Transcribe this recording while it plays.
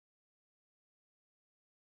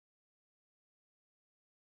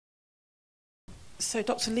So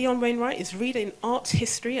Dr. Leon Wainwright is reader in art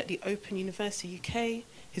history at the Open University UK.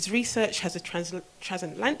 His research has a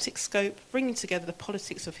transatlantic scope, bringing together the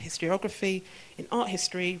politics of historiography in art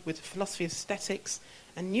history with the philosophy of aesthetics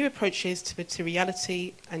and new approaches to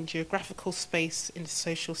materiality and geographical space in the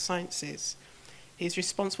social sciences. He is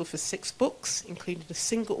responsible for 6 books, including the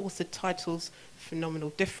single-authored titles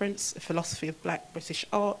Phenomenal Difference, A Philosophy of Black British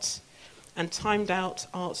Art, and Timed Out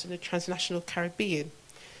Arts in the Transnational Caribbean.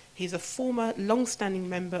 He is a former long-standing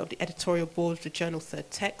member of the editorial board of the journal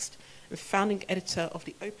Third Text and founding editor of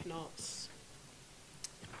the Open Arts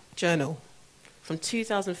Journal. From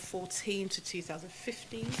 2014 to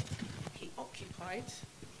 2015, he occupied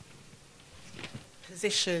the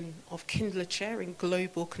position of Kindler Chair in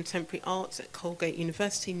Global Contemporary Arts at Colgate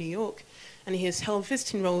University, New York, and he has held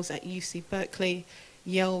visiting roles at UC Berkeley,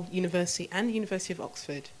 Yale University, and the University of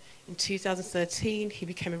Oxford. In 2013, he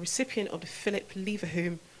became a recipient of the Philip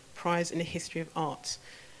Leverhulme Prize in the history of art.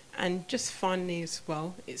 And just finally as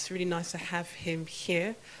well, it's really nice to have him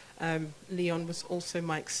here. Leon was also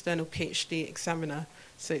my external PhD examiner,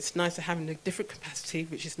 so it's nice to have him in a different capacity,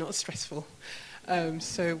 which is not as stressful.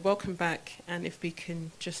 So welcome back, and if we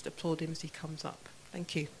can just applaud him as he comes up.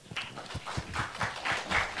 Thank you.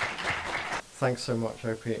 Thanks so much,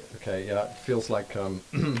 OP. Okay, yeah, it feels like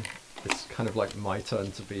it's kind of like my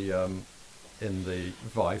turn to be in the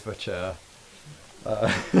Viva chair.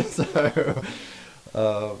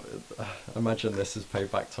 Imagine this is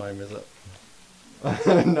payback time, is it?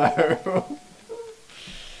 No.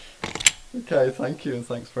 Okay, thank you, and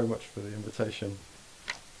thanks very much for the invitation.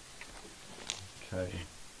 Okay.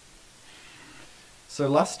 So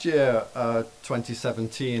last year,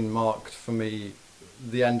 2017, marked for me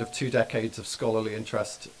the end of 2 decades of scholarly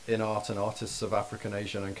interest in art and artists of African,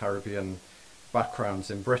 Asian and Caribbean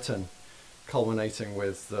backgrounds in Britain, culminating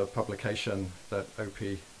with the publication that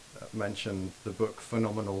OP mentioned, the book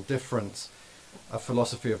Phenomenal Difference, A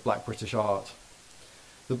Philosophy of Black British Art.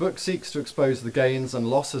 The book seeks to expose the gains and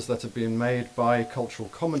losses that have been made by cultural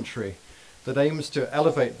commentary that aims to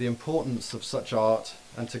elevate the importance of such art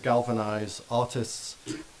and to galvanise artists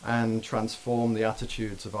and transform the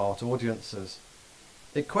attitudes of art audiences.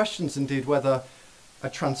 It questions indeed whether a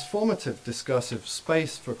transformative discursive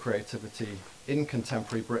space for creativity in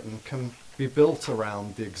contemporary Britain can be built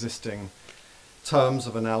around the existing terms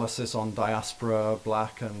of analysis on diaspora,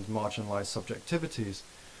 black and marginalised subjectivities,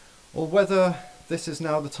 or whether this is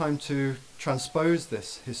now the time to transpose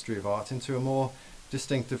this history of art into a more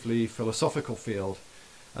distinctively philosophical field,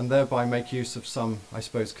 and thereby make use of some, I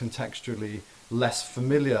suppose, contextually less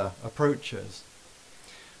familiar approaches.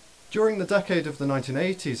 During the decade of the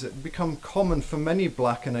 1980s, it had become common for many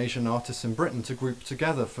black and Asian artists in Britain to group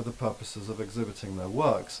together for the purposes of exhibiting their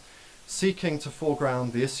works, seeking to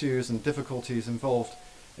foreground the issues and difficulties involved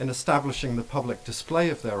in establishing the public display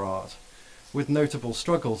of their art, with notable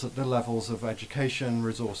struggles at the levels of education,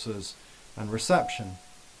 resources, and reception.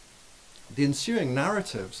 The ensuing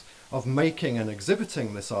narratives of making and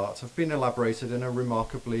exhibiting this art have been elaborated in a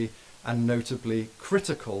remarkably and notably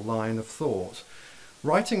critical line of thought,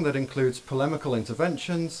 writing that includes polemical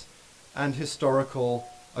interventions and historical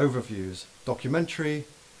overviews, documentary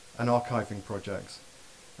and archiving projects.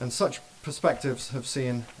 And such perspectives have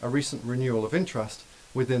seen a recent renewal of interest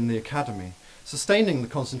within the academy, sustaining the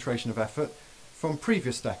concentration of effort from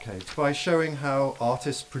previous decades by showing how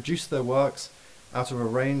artists produce their works out of a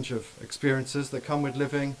range of experiences that come with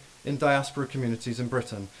living in diaspora communities in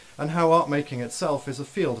Britain, and how art making itself is a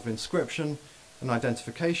field of inscription and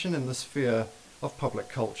identification in the sphere of public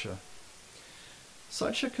culture.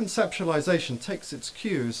 Such a conceptualization takes its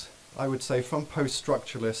cues, I would say, from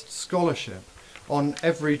post-structuralist scholarship on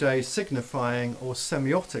everyday signifying or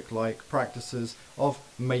semiotic-like practices of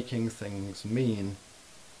making things mean,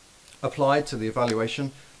 applied to the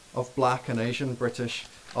evaluation of black and Asian British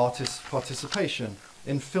artists' participation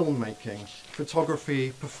in filmmaking,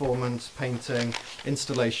 photography, performance, painting,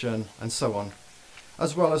 installation, and so on,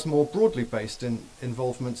 as well as more broadly based in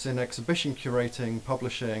involvements in exhibition curating,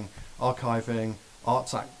 publishing, archiving,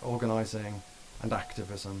 arts organising, and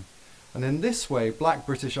activism. And in this way, black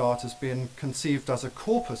British art has been conceived as a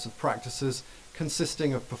corpus of practices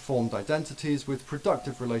consisting of performed identities with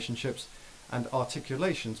productive relationships and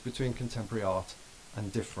articulations between contemporary art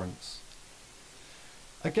and difference.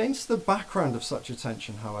 Against the background of such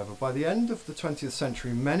attention, however, by the end of the 20th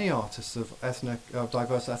century, many artists of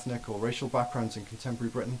diverse ethnic or racial backgrounds in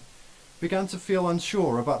contemporary Britain began to feel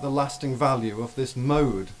unsure about the lasting value of this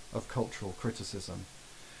mode of cultural criticism.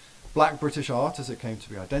 Black British art, as it came to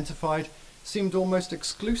be identified, seemed almost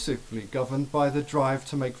exclusively governed by the drive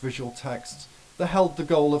to make visual texts that held the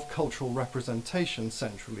goal of cultural representation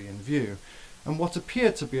centrally in view, and what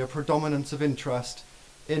appeared to be a predominance of interest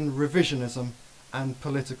in revisionism and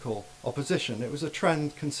political opposition. It was a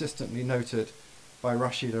trend consistently noted by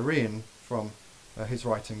Rashid Areen from his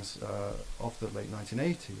writings of the late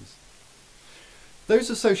 1980s. Those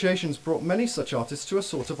associations brought many such artists to a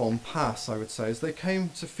sort of impasse, I would say, as they came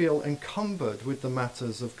to feel encumbered with the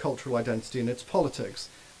matters of cultural identity and its politics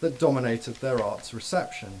that dominated their art's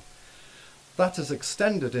reception. That has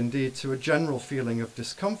extended, indeed, to a general feeling of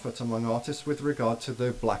discomfort among artists with regard to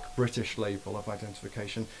the Black British label of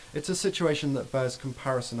identification. It's a situation that bears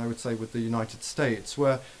comparison, I would say, with the United States,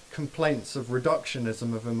 where complaints of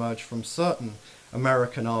reductionism have emerged from certain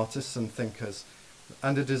American artists and thinkers,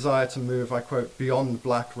 and a desire to move, I quote, beyond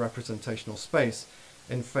black representational space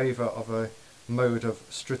in favour of a mode of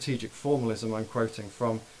strategic formalism, I'm quoting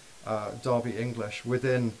from Darby English,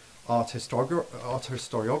 within art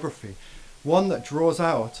historiography. One that draws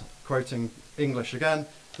out, quoting English again,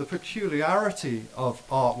 the peculiarity of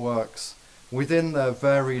artworks within their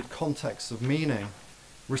varied contexts of meaning,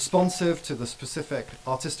 responsive to the specific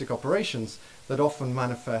artistic operations that often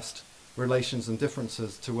manifest relations and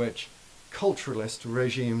differences to which culturalist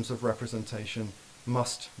regimes of representation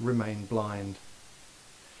must remain blind.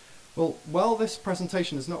 Well, while this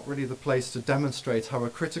presentation is not really the place to demonstrate how a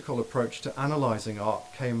critical approach to analysing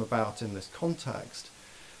art came about in this context,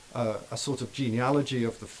 a sort of genealogy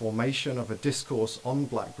of the formation of a discourse on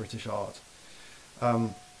Black British art,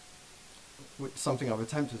 something I've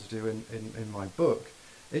attempted to do in my book,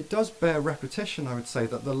 it does bear repetition, I would say,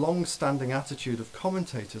 that the long-standing attitude of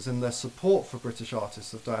commentators in their support for British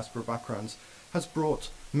artists of diaspora backgrounds has brought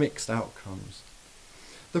mixed outcomes.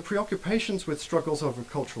 The preoccupations with struggles over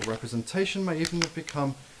cultural representation may even have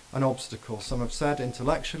become an obstacle, some have said,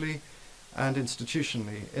 intellectually and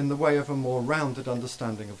institutionally, in the way of a more rounded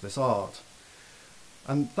understanding of this art.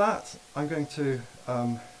 And that, I'm going to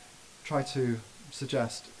try to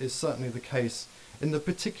suggest, is certainly the case in the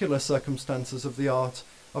particular circumstances of the art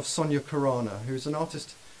of Sonia Khurana, who's an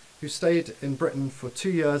artist who stayed in Britain for 2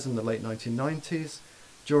 years in the late 1990s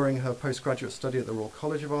during her postgraduate study at the Royal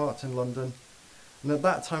College of Art in London. And at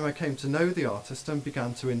that time I came to know the artist and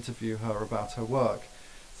began to interview her about her work,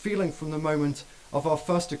 feeling from the moment of our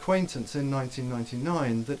first acquaintance in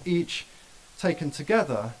 1999 that each, taken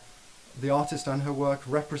together, the artist and her work,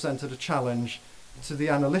 represented a challenge to the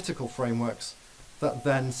analytical frameworks that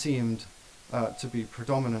then seemed to be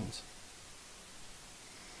predominant.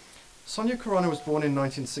 Sonia Khurana was born in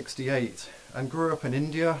 1968 and grew up in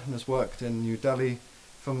India and has worked in New Delhi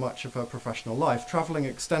for much of her professional life, travelling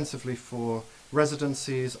extensively for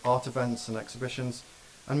residencies, art events and exhibitions,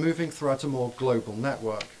 and moving throughout a more global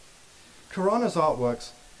network. Khurana's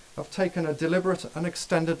artworks have taken a deliberate and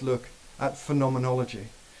extended look at phenomenology,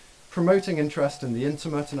 promoting interest in the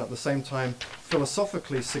intimate and at the same time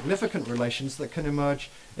philosophically significant relations that can emerge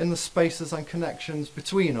in the spaces and connections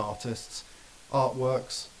between artists,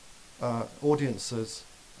 artworks, audiences,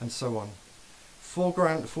 and so on.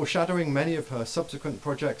 Foreshadowing many of her subsequent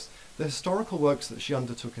projects, the historical works that she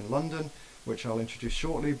undertook in London, which I'll introduce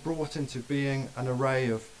shortly, brought into being an array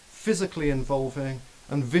of physically involving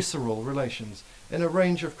and visceral relations in a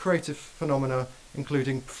range of creative phenomena,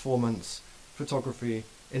 including performance, photography,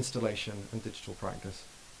 installation, and digital practice.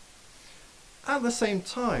 At the same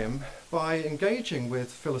time, by engaging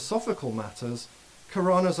with philosophical matters,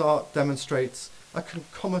 Khurana's art demonstrates a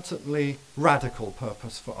concomitantly radical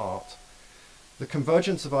purpose for art. The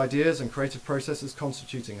convergence of ideas and creative processes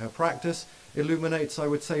constituting her practice illuminates, I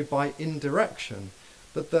would say, by indirection,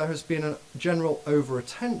 that there has been a general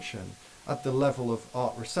over-attention at the level of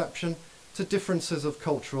art reception to differences of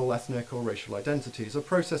cultural, ethnic, or racial identities, a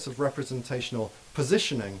process of representational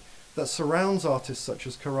positioning that surrounds artists such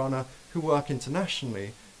as Khurana who work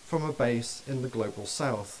internationally from a base in the global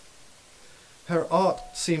south. Her art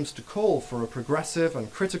seems to call for a progressive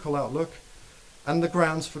and critical outlook and the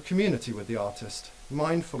grounds for community with the artist,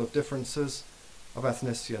 mindful of differences of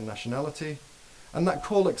ethnicity and nationality, and that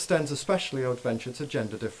call extends especially, I would venture, to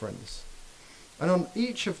gender difference. And on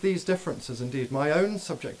each of these differences, indeed, my own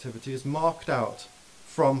subjectivity is marked out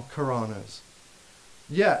from Khurana's.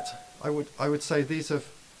 Yet, I would say this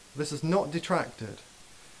has not detracted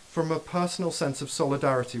from a personal sense of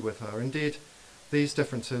solidarity with her. Indeed, these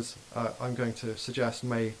differences, I'm going to suggest,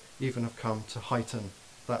 may even have come to heighten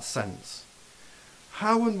that sense.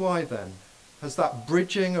 How and why, then, has that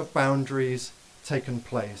bridging of boundaries taken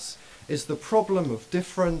place? Is the problem of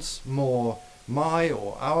difference more my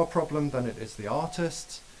or our problem than it is the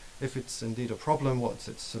artist's? If it's indeed a problem, what's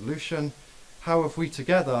its solution? How have we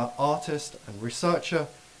together, artist and researcher,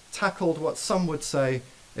 tackled what some would say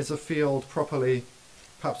is a field properly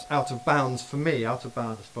perhaps out of bounds for me, out of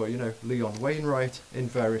bounds for, Leon Wainwright in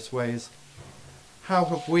various ways. How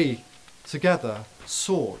have we together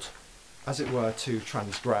sought, as it were, to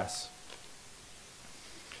transgress?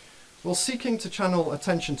 While seeking to channel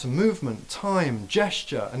attention to movement, time,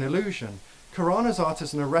 gesture, and illusion, Khurana's art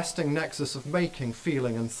is an arresting nexus of making,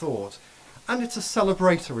 feeling, and thought, and it's a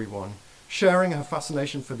celebratory one, sharing her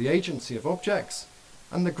fascination for the agency of objects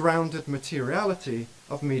and the grounded materiality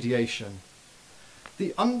of mediation.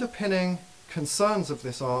 The underpinning concerns of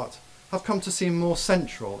this art have come to seem more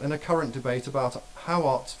central in a current debate about how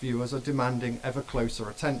arts viewers are demanding ever closer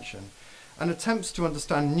attention, and attempts to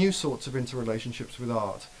understand new sorts of interrelationships with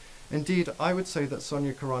art. Indeed, I would say that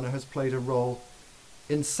Sonia Khurana has played a role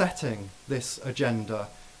in setting this agenda,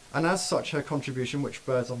 and as such her contribution, which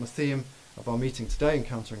bears on the theme of our meeting today,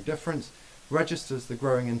 Encountering Difference, registers the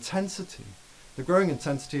growing intensity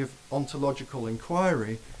of ontological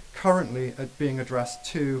inquiry currently being addressed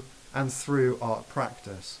to and through art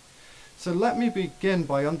practice. So let me begin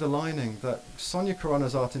by underlining that Sonia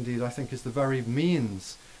Khurana's art, indeed, I think, is the very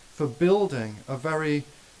means for building a very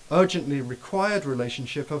urgently required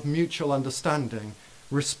relationship of mutual understanding,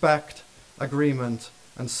 respect, agreement,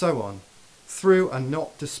 and so on, through and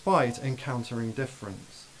not despite encountering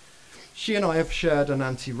difference. She and I have shared an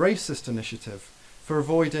anti-racist initiative for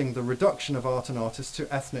avoiding the reduction of art and artists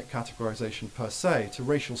to ethnic categorization per se, to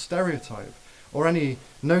racial stereotype, or any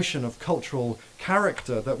notion of cultural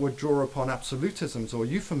character that would draw upon absolutisms or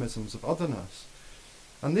euphemisms of otherness.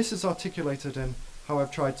 And this is articulated in how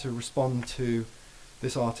I've tried to respond to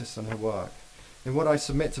this artist and her work, in what I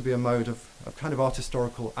submit to be a mode of kind of art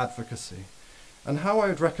historical advocacy, and how I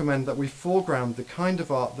would recommend that we foreground the kind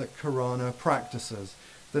of art that Khurana practices,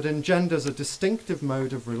 that engenders a distinctive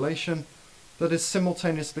mode of relation that is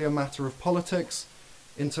simultaneously a matter of politics,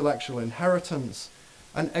 intellectual inheritance,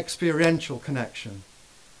 and experiential connection.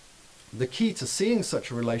 The key to seeing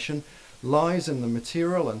such a relation lies in the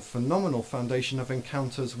material and phenomenal foundation of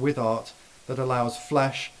encounters with art that allows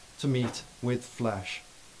flesh to meet with flesh.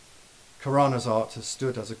 Khurana's art has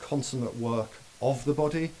stood as a consummate work of the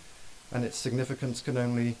body, and its significance can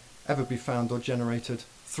only ever be found or generated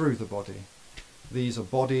through the body. These are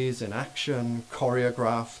bodies in action,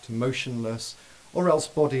 choreographed, motionless, or else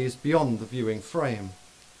bodies beyond the viewing frame,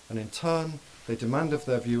 and in turn they demand of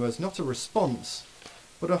their viewers not a response,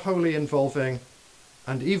 but a wholly involving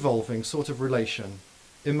and evolving sort of relation,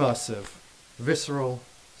 immersive, visceral,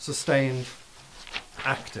 sustained,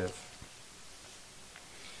 active.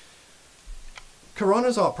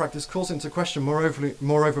 Khurana's art practice calls into question,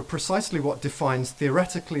 moreover, precisely what defines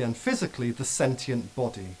theoretically and physically the sentient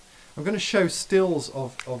body. I'm going to show stills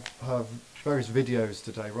of her various videos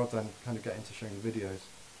today, rather than kind of get into showing the videos.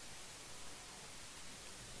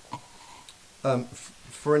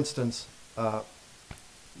 For instance,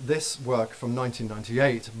 this work from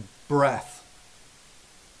 1998, Breath,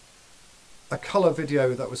 a colour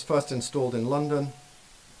video that was first installed in London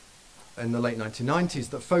in the late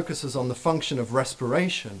 1990s that focuses on the function of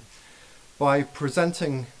respiration by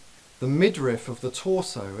presenting the midriff of the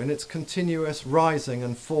torso in its continuous rising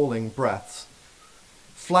and falling breaths,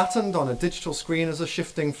 flattened on a digital screen as a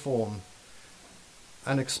shifting form,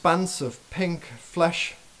 an expanse of pink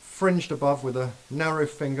flesh fringed above with a narrow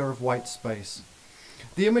finger of white space.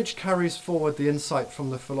 The image carries forward the insight from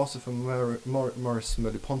the philosopher Maurice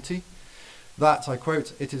Merleau-Ponty that, I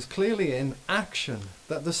quote, "It is clearly in action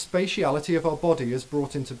that the spatiality of our body is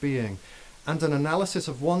brought into being, and an analysis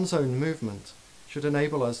of one's own movement should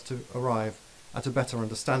enable us to arrive at a better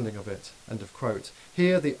understanding of it." End of quote.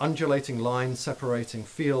 Here, the undulating line separating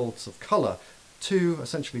fields of colour,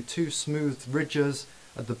 essentially two smooth ridges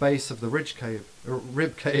at the base of the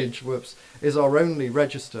rib cage, is our only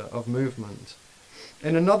register of movement.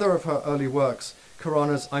 In another of her early works,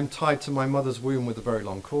 Khurana's "I'm Tied to My Mother's Womb with a Very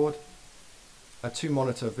Long Cord," a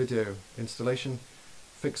 2-monitor video installation,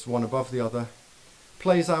 fixed one above the other,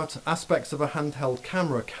 plays out aspects of a handheld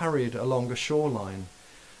camera carried along a shoreline.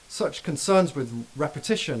 Such concerns with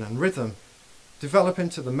repetition and rhythm develop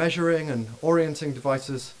into the measuring and orienting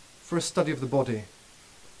devices for a study of the body.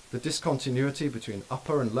 The discontinuity between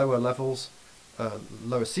upper and lower levels,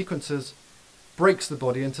 lower sequences, breaks the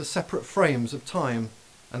body into separate frames of time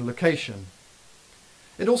and location.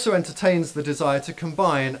 It also entertains the desire to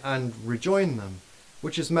combine and rejoin them,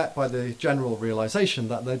 which is met by the general realization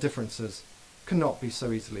that their differences cannot be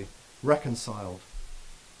so easily reconciled.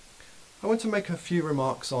 I want to make a few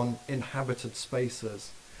remarks on inhabited spaces.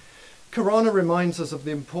 Khurana reminds us of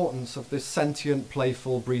the importance of this sentient,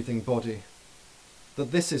 playful, breathing body,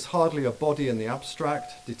 that this is hardly a body in the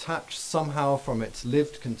abstract, detached somehow from its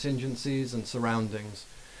lived contingencies and surroundings.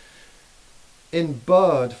 In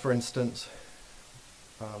Bird, for instance,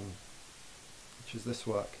 which is this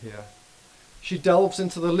work here, she delves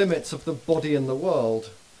into the limits of the body in the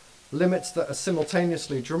world, limits that are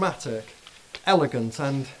simultaneously dramatic, elegant,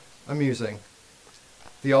 and amusing.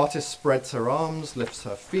 The artist spreads her arms, lifts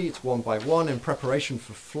her feet one by one in preparation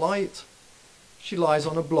for flight. She lies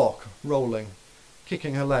on a block, rolling,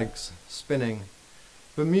 kicking her legs, spinning,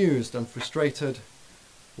 bemused and frustrated,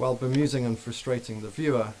 while bemusing and frustrating the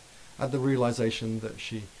viewer at the realization that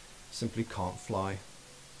she simply can't fly.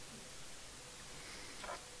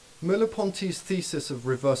 Merleau-Ponty's thesis of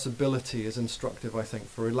reversibility is instructive, I think,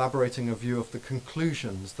 for elaborating a view of the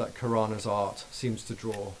conclusions that Khurana's art seems to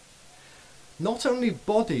draw. Not only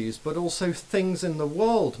bodies, but also things in the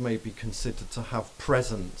world may be considered to have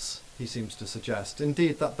presence, he seems to suggest.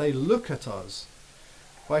 Indeed, that they look at us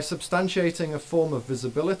by substantiating a form of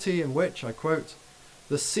visibility in which, I quote,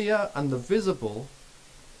 the seer and the visible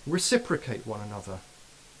reciprocate one another,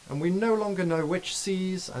 and we no longer know which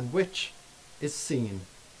sees and which is seen.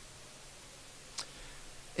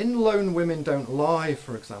 In Lone Women Don't Lie,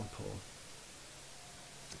 for example,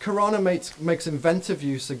 Khurana makes inventive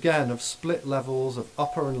use again of split levels of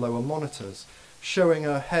upper and lower monitors, showing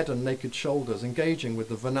her head and naked shoulders, engaging with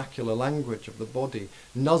the vernacular language of the body,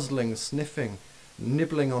 nuzzling, sniffing,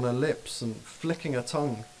 nibbling on her lips and flicking her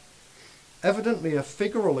tongue. Evidently a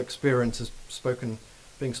figural experience is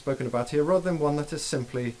being spoken about here, rather than one that is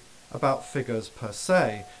simply about figures per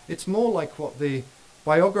se. It's more like what the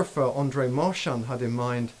biographer André Marchand had in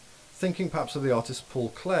mind, thinking perhaps of the artist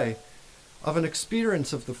Paul Klee, of an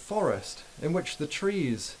experience of the forest in which the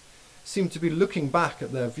trees seem to be looking back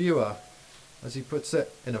at their viewer. As he puts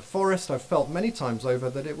it, in a forest I've felt many times over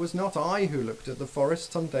that it was not I who looked at the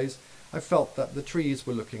forest. Some days I felt that the trees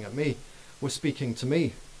were looking at me, were speaking to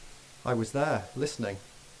me. I was there, listening.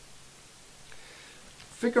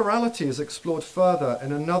 Figurality is explored further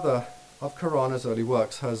in another of Khurana's early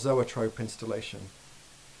works, her zoetrope installation,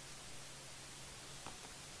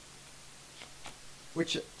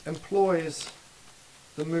 which employs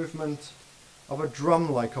the movement of a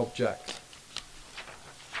drum-like object,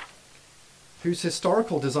 whose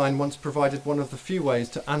historical design once provided one of the few ways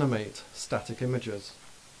to animate static images.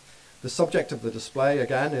 The subject of the display,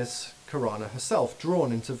 again, is Khurana herself,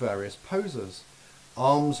 drawn into various poses,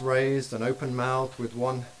 arms raised and open-mouthed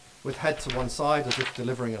with head to one side as if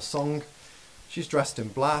delivering a song. She's dressed in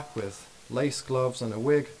black with lace gloves and a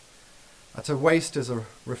wig. At her waist is a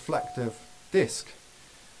reflective disc,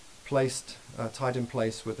 tied in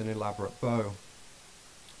place with an elaborate bow.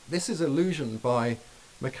 This is illusion by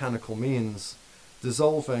mechanical means,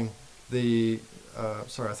 dissolving the,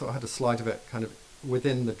 sorry, I thought I had a slide of it kind of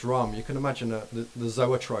within the drum. You can imagine the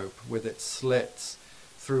zoetrope with its slits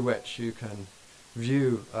through which you can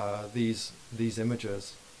view these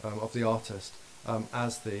images of the artist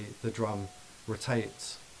as the drum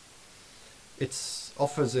rotates. It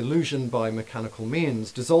offers illusion by mechanical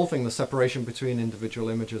means, dissolving the separation between individual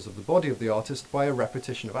images of the body of the artist by a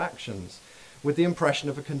repetition of actions, with the impression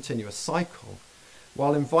of a continuous cycle,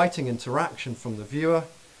 while inviting interaction from the viewer,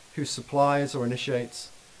 who supplies or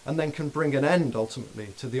initiates, and then can bring an end ultimately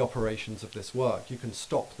to the operations of this work. You can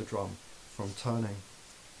stop the drum from turning.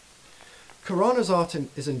 Khurana's art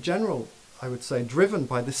is in general, I would say, driven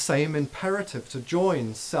by the same imperative to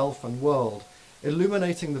join self and world,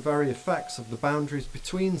 illuminating the very effects of the boundaries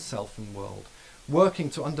between self and world, working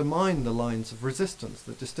to undermine the lines of resistance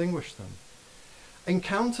that distinguish them.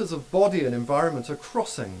 Encounters of body and environment are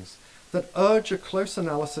crossings that urge a close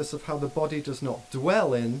analysis of how the body does not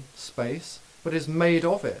dwell in space, but is made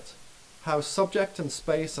of it, how subject and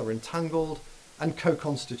space are entangled and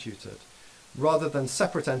co-constituted, rather than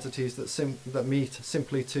separate entities that meet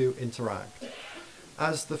simply to interact.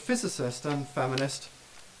 As the physicist and feminist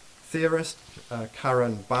theorist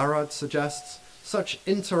Karen Barad suggests, such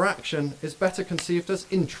interaction is better conceived as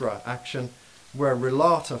intra-action, where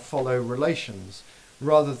relata follow relations,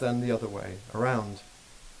 rather than the other way around.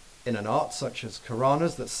 In an art such as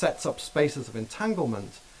Khurana's that sets up spaces of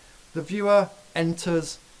entanglement, the viewer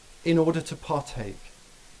enters in order to partake.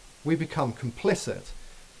 We become complicit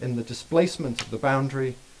in the displacement of the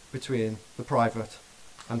boundary between the private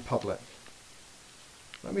and public.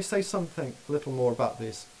 Let me say something a little more about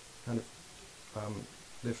these kind of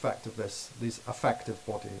the effect of these affective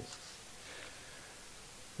bodies.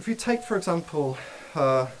 If you take, for example,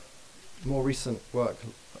 her more recent work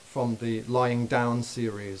from the Lying Down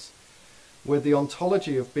series, where the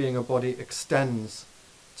ontology of being a body extends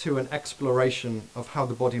to an exploration of how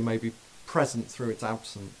the body may be present through its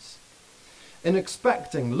absence. In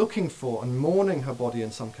expecting, looking for, and mourning her body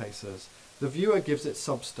in some cases, the viewer gives it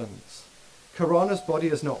substance. Khurana's body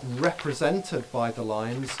is not represented by the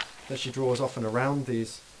lines that she draws often around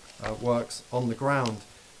these works on the ground,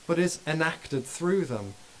 but is enacted through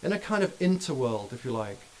them in a kind of interworld, if you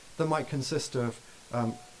like, that might consist of,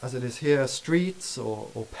 as it is here, streets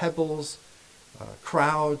or pebbles,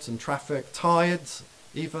 crowds and traffic, tides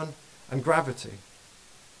even, and gravity.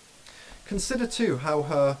 Consider too how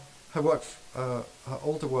her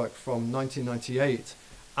older work from 1998,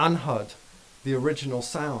 Anhud, the original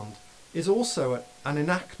sound, is also an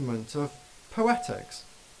enactment of poetics,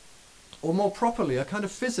 or more properly, a kind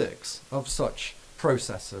of physics of such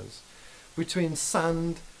processes between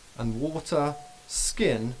sand and water,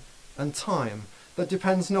 skin and time, that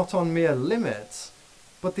depends not on mere limits,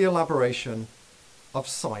 but the elaboration of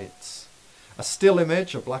sights. A still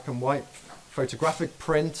image, a black and white photographic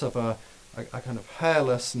print of a kind of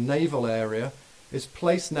hairless naval area, is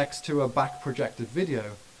placed next to a back projected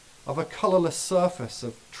video of a colourless surface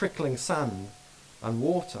of trickling sand and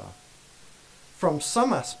water. From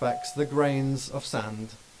some aspects the grains of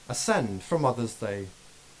sand ascend, from others they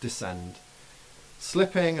descend,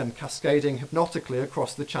 slipping and cascading hypnotically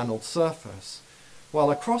across the channeled surface,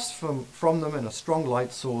 while across from them in a strong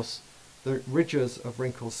light source the ridges of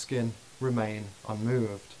wrinkled skin remain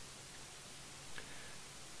unmoved.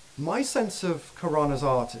 My sense of Khurana's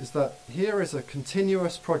art is that here is a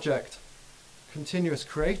continuous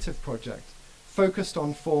creative project, focused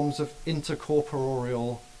on forms of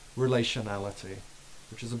intercorporeal relationality,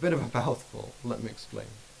 which is a bit of a mouthful, let me explain.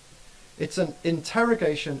 It's an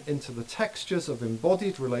interrogation into the textures of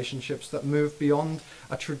embodied relationships that move beyond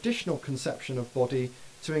a traditional conception of body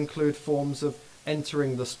to include forms of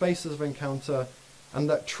entering the spaces of encounter, and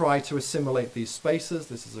that try to assimilate these spaces,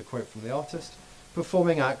 this is a quote from the artist,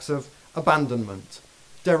 performing acts of abandonment,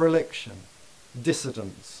 dereliction,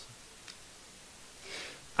 dissidence.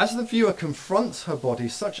 As the viewer confronts her body,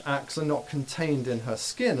 such acts are not contained in her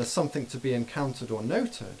skin as something to be encountered or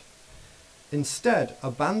noted. Instead,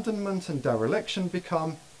 abandonment and dereliction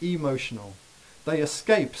become emotional. They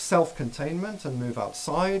escape self-containment and move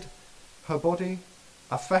outside her body,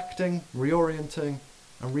 affecting, reorienting,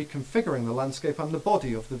 and reconfiguring the landscape and the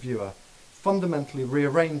body of the viewer, fundamentally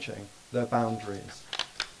rearranging their boundaries.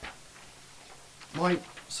 My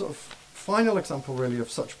sort of final example really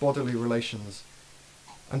of such bodily relations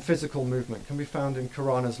and physical movement can be found in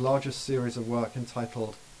Khurana's largest series of work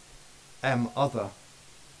entitled Other.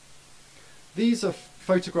 These are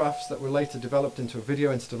photographs that were later developed into a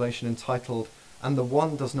video installation entitled And the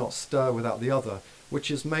One Does Not Stir Without the Other,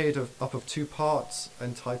 which is made up of two parts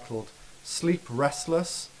entitled Sleep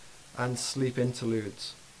Restless and Sleep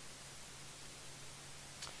Interludes.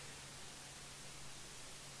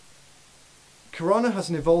 Khurana has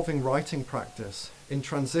an evolving writing practice in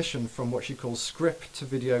transition from what she calls script to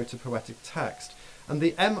video to poetic text. And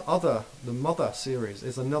the Other, the Mother series,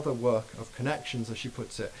 is another work of connections, as she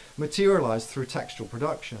puts it, materialized through textual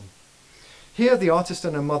production. Here the artist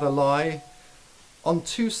and her mother lie on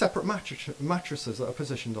two separate mattresses that are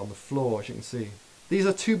positioned on the floor, as you can see. These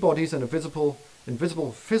are two bodies in a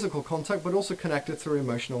invisible physical contact, but also connected through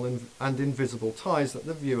emotional and invisible ties that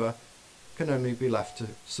the viewer can only be left to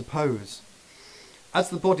suppose. As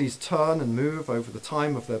the bodies turn and move over the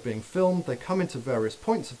time of their being filmed, they come into various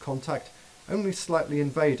points of contact, only slightly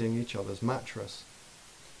invading each other's mattress.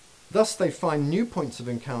 Thus they find new points of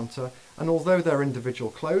encounter, and although their individual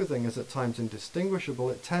clothing is at times indistinguishable,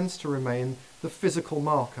 it tends to remain the physical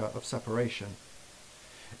marker of separation.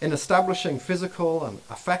 In establishing physical and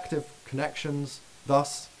affective connections,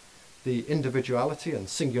 thus, the individuality and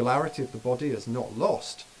singularity of the body is not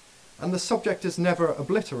lost, and the subject is never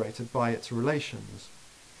obliterated by its relations.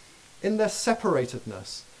 In their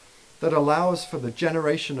separatedness, that allows for the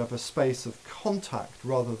generation of a space of contact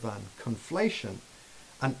rather than conflation,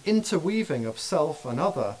 an interweaving of self and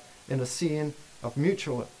other in a scene of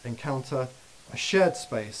mutual encounter, a shared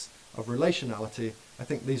space of relationality, I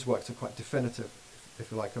think these works are quite definitive,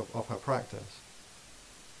 if you like, of her practice.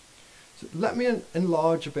 So let me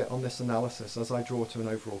enlarge a bit on this analysis as I draw to an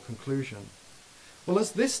overall conclusion. Well,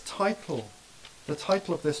 as this title, the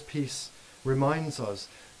title of this piece reminds us,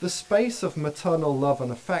 the space of maternal love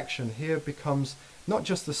and affection here becomes not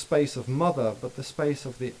just the space of mother, but the space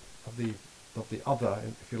of the other,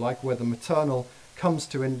 if you like, where the maternal comes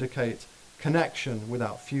to indicate connection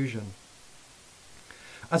without fusion.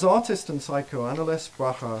 As artist and psychoanalyst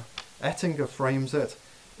Bracha Ettinger frames it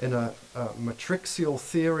in a matrixial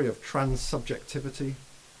theory of transsubjectivity,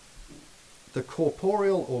 the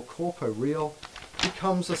corporeal or corporeal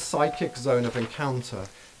becomes a psychic zone of encounter,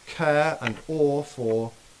 care and awe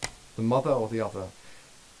for the mother or the other.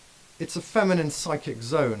 It's a feminine psychic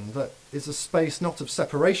zone that is a space not of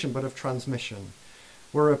separation but of transmission,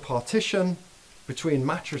 where a partition between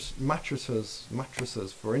mattresses,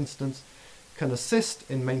 for instance, can assist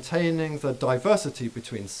in maintaining the diversity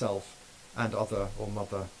between self and other or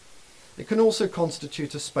mother. It can also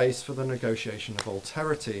constitute a space for the negotiation of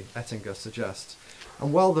alterity, Ettinger suggests.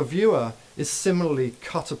 And while the viewer is similarly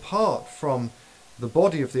cut apart from the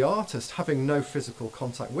body of the artist, having no physical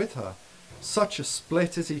contact with her, such a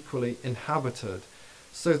split is equally inhabited,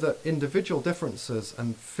 so that individual differences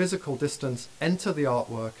and physical distance enter the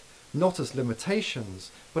artwork not as limitations,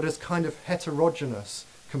 but as kind of heterogeneous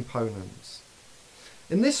components.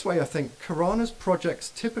 In this way, I think, Khurana's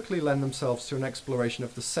projects typically lend themselves to an exploration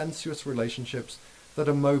of the sensuous relationships that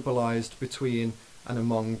are mobilized between and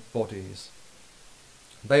among bodies.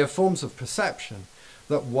 They are forms of perception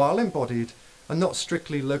that, while embodied, are not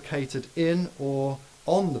strictly located in or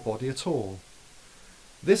on the body at all.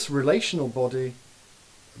 This relational bodily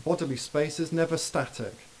space is never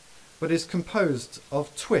static, but is composed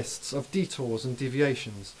of twists, of detours and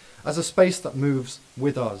deviations, as a space that moves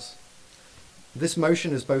with us. This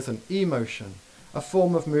motion is both an emotion, a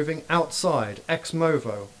form of moving outside, ex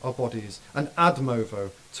movo, our bodies, and ad movo,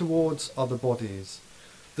 towards other bodies.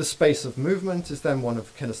 The space of movement is then one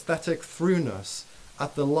of kinesthetic throughness,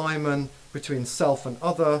 at the limen between self and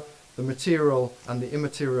other, the material and the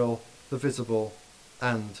immaterial, the visible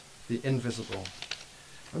and the invisible.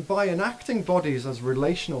 And by enacting bodies as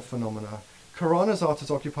relational phenomena, Khurana's art has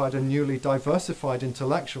occupied a newly diversified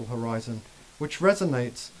intellectual horizon, which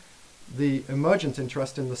resonates the emergent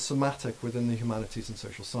interest in the somatic within the humanities and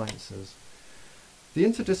social sciences. The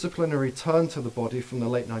interdisciplinary turn to the body from the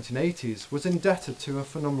late 1980s was indebted to a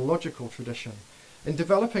phenomenological tradition in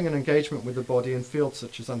developing an engagement with the body in fields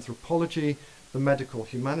such as anthropology, the medical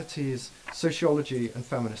humanities, sociology, and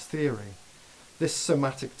feminist theory. This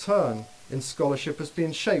somatic turn in scholarship has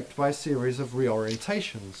been shaped by a series of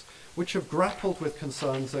reorientations, which have grappled with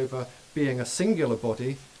concerns over being a singular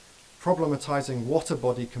body, problematizing what a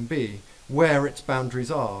body can be, where its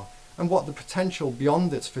boundaries are, and what the potential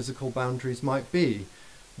beyond its physical boundaries might be,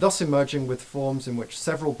 thus emerging with forms in which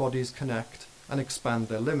several bodies connect and expand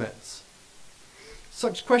their limits.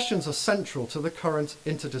 Such questions are central to the current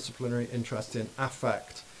interdisciplinary interest in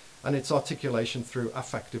affect and its articulation through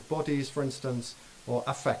affective bodies, for instance, or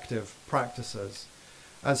affective practices.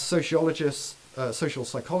 As social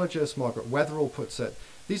psychologist Margaret Wetherell puts it,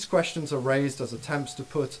 these questions are raised as attempts to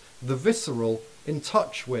put the visceral in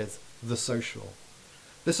touch with the social.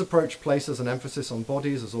 This approach places an emphasis on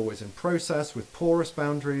bodies as always in process, with porous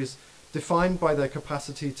boundaries, defined by their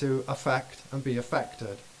capacity to affect and be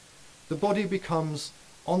affected. The body becomes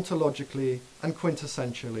ontologically and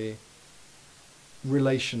quintessentially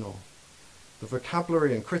relational. The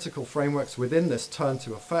vocabulary and critical frameworks within this turn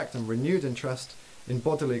to affect and renewed interest in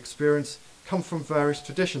bodily experience come from various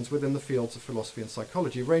traditions within the fields of philosophy and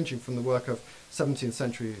psychology, ranging from the work of 17th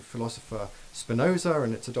century philosopher Spinoza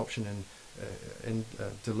and its adoption in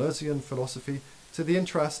Deleuzian philosophy, to the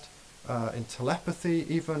interest in telepathy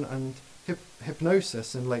even, and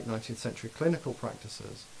hypnosis in late 19th century clinical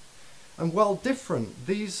practices. And while different,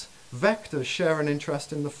 these vectors share an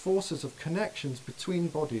interest in the forces of connections between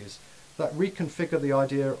bodies that reconfigure the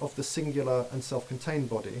idea of the singular and self-contained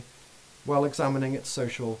body, while examining its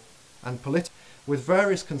social and political. With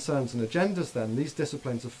various concerns and agendas then, these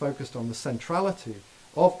disciplines have focused on the centrality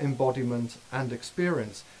of embodiment and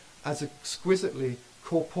experience as exquisitely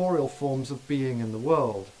corporeal forms of being in the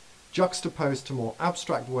world, juxtaposed to more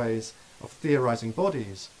abstract ways of theorizing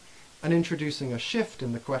bodies, and introducing a shift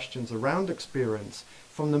in the questions around experience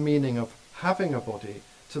from the meaning of having a body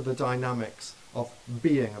to the dynamics of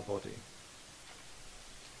being a body.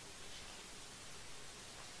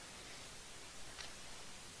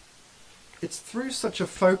 It's through such a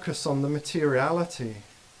focus on the materiality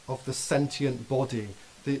of the sentient body,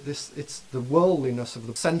 it's the worldliness of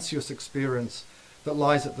the sensuous experience that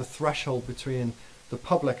lies at the threshold between the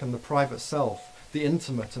public and the private self, the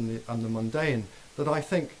intimate and the mundane, that I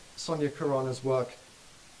think Sonia Khurana's work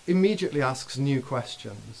immediately asks new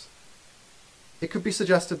questions. It could be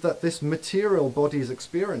suggested that this material body's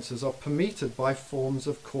experiences are permeated by forms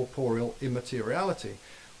of corporeal immateriality,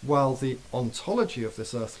 while the ontology of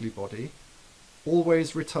this earthly body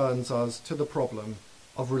always returns us to the problem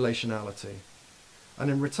of relationality.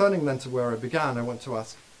 And in returning then to where I began, I want to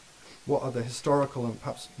ask, what are the historical and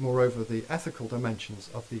perhaps moreover the ethical dimensions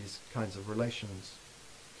of these kinds of relations?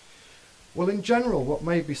 Well, in general, what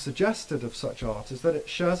may be suggested of such art is that it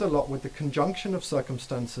shares a lot with the conjunction of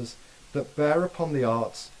circumstances that bear upon the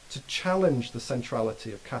arts to challenge the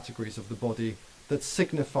centrality of categories of the body that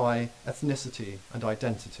signify ethnicity and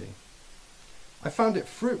identity. I found it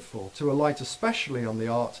fruitful to alight especially on the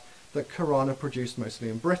art that Khurana produced mostly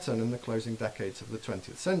in Britain in the closing decades of the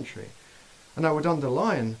 20th century. And I would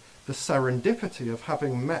underline the serendipity of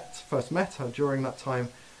having first met her during that time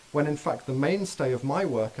when in fact the mainstay of my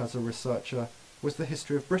work as a researcher was the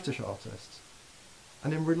history of British artists.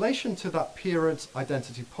 And in relation to that period's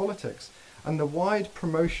identity politics and the wide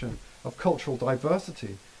promotion of cultural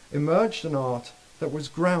diversity, emerged an art that was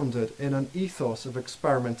grounded in an ethos of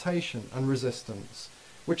experimentation and resistance,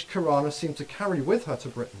 which Khurana seemed to carry with her to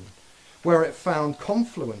Britain, where it found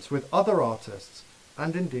confluence with other artists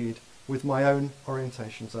and indeed with my own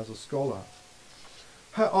orientations as a scholar.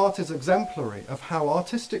 Her art is exemplary of how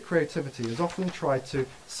artistic creativity has often tried to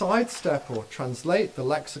sidestep or translate the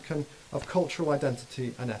lexicon of cultural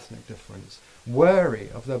identity and ethnic difference, wary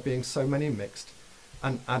of there being so many mixed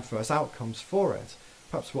and adverse outcomes for it,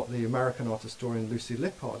 perhaps what the American art historian Lucy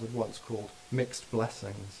Lippard had once called mixed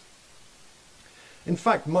blessings. In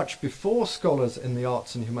fact, much before scholars in the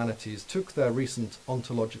arts and humanities took their recent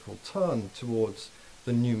ontological turn towards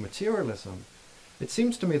the new materialism, it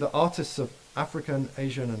seems to me that artists of African,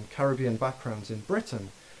 Asian and Caribbean backgrounds in Britain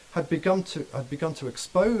had begun to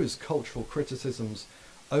expose cultural criticisms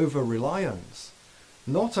over reliance,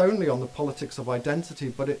 not only on the politics of identity,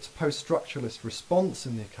 but its post-structuralist response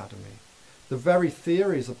in the academy. The very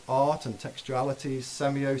theories of art and textuality,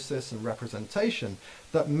 semiosis and representation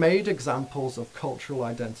that made examples of cultural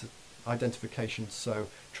identification so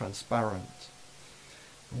transparent.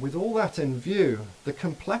 With all that in view, the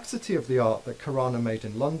complexity of the art that Khurana made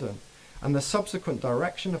in London and the subsequent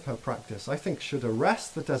direction of her practice, I think, should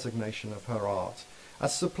arrest the designation of her art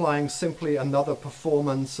as supplying simply another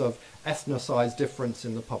performance of ethnicized difference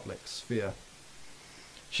in the public sphere.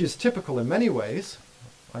 She is typical in many ways.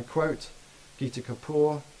 I quote Geeta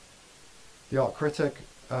Kapoor, the art critic,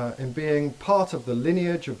 in being part of the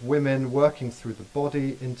lineage of women working through the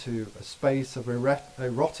body into a space of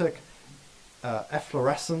erotic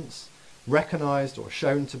efflorescence, recognized or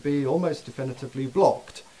shown to be almost definitively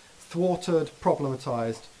blocked, thwarted,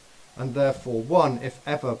 problematized, and therefore won, if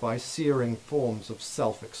ever, by searing forms of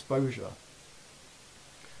self-exposure.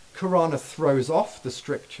 Khurana throws off the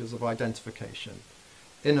strictures of identification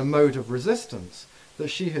in a mode of resistance that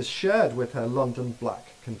she has shared with her London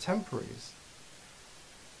black contemporaries.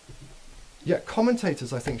 Yet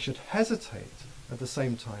commentators, I think, should hesitate at the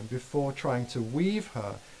same time before trying to weave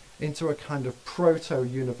her into a kind of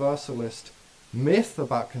proto-universalist myth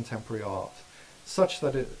about contemporary art, such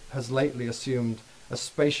that it has lately assumed a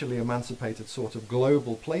spatially emancipated sort of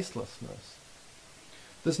global placelessness.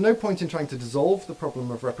 There's no point in trying to dissolve the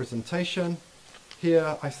problem of representation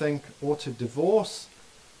here, I think, or to divorce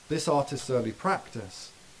this artist's early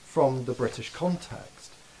practice from the British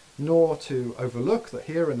context, nor to overlook that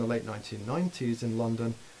here in the late 1990s in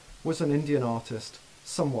London was an Indian artist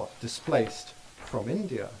somewhat displaced from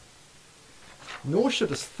India. Nor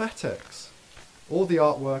should aesthetics or the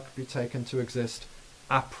artwork be taken to exist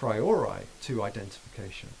a priori to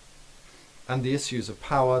identification, and the issues of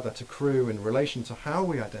power that accrue in relation to how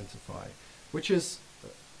we identify, which is,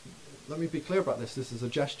 let me be clear about this is a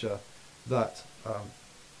gesture that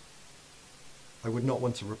I would not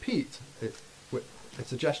want to repeat.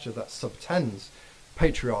 It's a gesture that subtends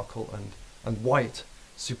patriarchal and white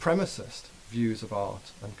supremacist views of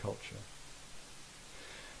art and culture.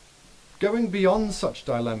 Going beyond such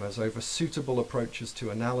dilemmas over suitable approaches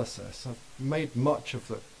to analysis, I've made much of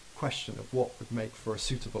the question of what would make for a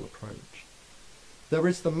suitable approach. There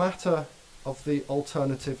is the matter of the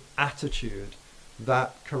alternative attitude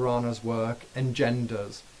that Khurana's work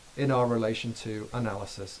engenders in our relation to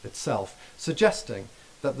analysis itself, suggesting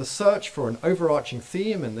that the search for an overarching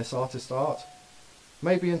theme in this artist's art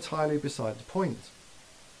may be entirely beside the point.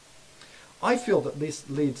 I feel that this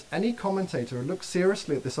leads any commentator who looks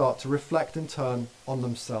seriously at this art to reflect in turn on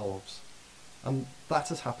themselves. And that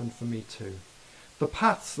has happened for me too. The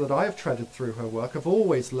paths that I have treaded through her work have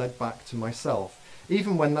always led back to myself,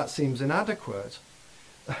 even when that seems inadequate,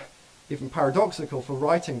 even paradoxical for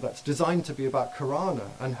writing that's designed to be about Khurana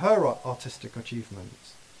and her artistic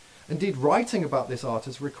achievements. Indeed, writing about this art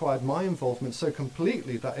has required my involvement so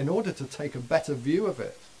completely that in order to take a better view of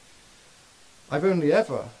it, I've only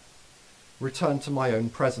ever returned to my own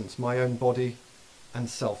presence, my own body and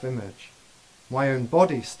self-image. My own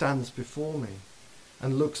body stands before me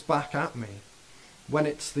and looks back at me when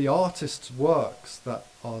it's the artist's works that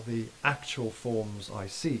are the actual forms I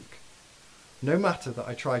seek. No matter that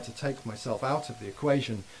I try to take myself out of the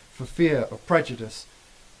equation for fear of prejudice,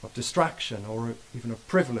 of distraction, or even of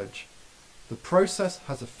privilege, the process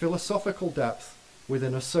has a philosophical depth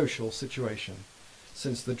within a social situation,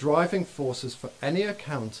 since the driving forces for any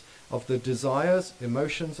account of the desires,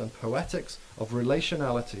 emotions, and poetics of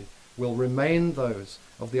relationality will remain those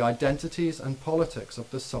of the identities and politics of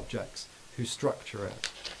the subjects who structure it.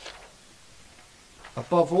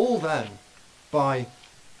 Above all, then, by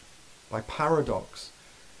paradox,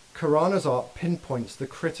 Khurana's art pinpoints the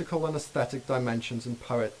critical and aesthetic dimensions and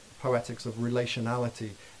poetics of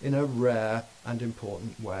relationality in a rare and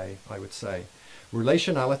important way, I would say.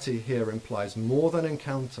 Relationality here implies more than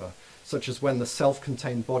encounter, such as when the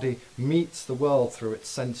self-contained body meets the world through its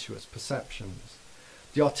sensuous perceptions.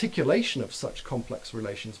 The articulation of such complex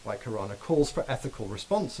relations by Khurana calls for ethical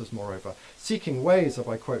responses, moreover, seeking ways of,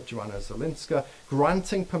 I quote Joanna Zielinska,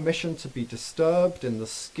 granting permission to be disturbed in the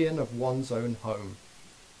skin of one's own home.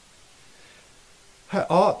 Her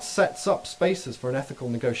art sets up spaces for an ethical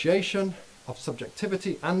negotiation of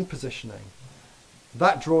subjectivity and positioning.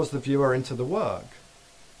 That draws the viewer into the work,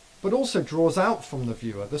 but also draws out from the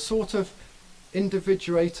viewer the sort of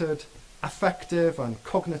individuated, affective and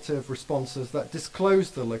cognitive responses that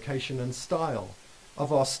disclose the location and style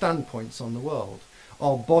of our standpoints on the world,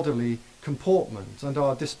 our bodily comportment and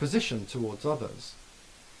our disposition towards others.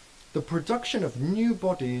 The production of new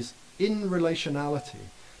bodies in relationality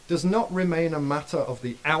does not remain a matter of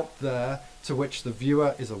the out there to which the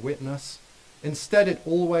viewer is a witness. Instead, it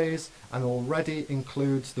always and already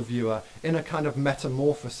includes the viewer in a kind of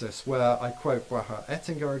metamorphosis where, I quote Braha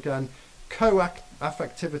Ettinger again,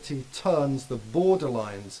 co-affectivity turns the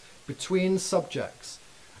borderlines between subjects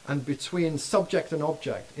and between subject and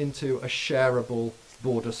object into a shareable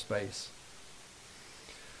border space.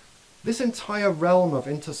 This entire realm of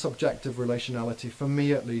intersubjective relationality, for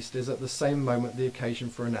me at least, is at the same moment the occasion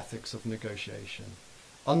for an ethics of negotiation,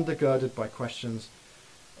 undergirded by questions,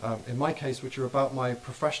 in my case, which are about my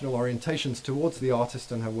professional orientations towards the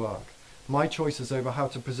artist and her work, my choices over how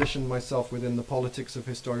to position myself within the politics of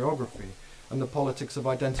historiography and the politics of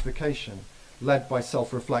identification, led by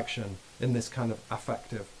self-reflection in this kind of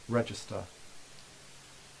affective register.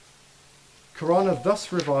 Khurana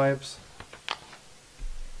thus revives,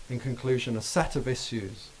 in conclusion, a set of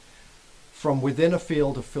issues from within a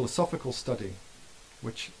field of philosophical study,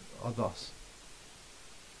 which are thus: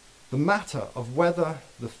 the matter of whether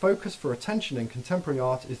the focus for attention in contemporary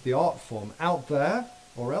art is the art form out there,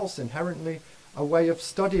 or else inherently a way of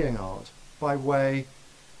studying art by way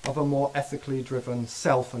of a more ethically driven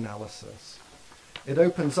self-analysis. It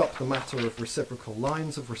opens up the matter of reciprocal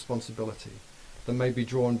lines of responsibility that may be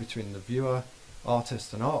drawn between the viewer,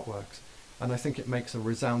 artist and artworks, and I think it makes a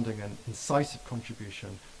resounding and incisive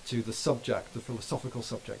contribution to the subject, the philosophical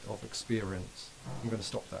subject of experience. I'm going to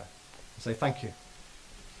stop there and say thank you.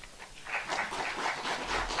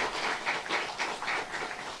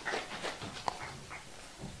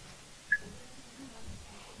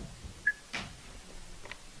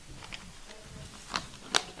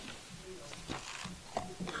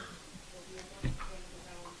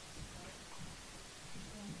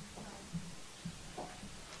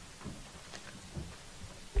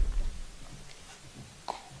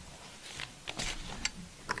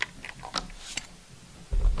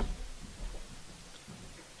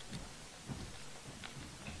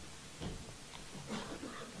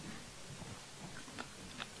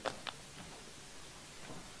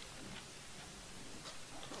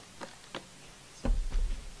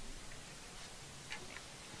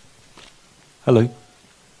 Hello.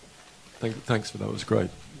 Thanks for that. It was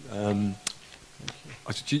great.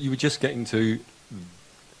 You were just getting to,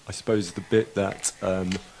 I suppose, the bit that,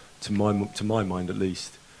 to my mind at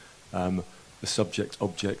least, the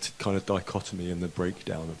subject-object kind of dichotomy and the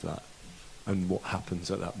breakdown of that, and what happens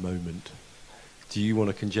at that moment. Do you want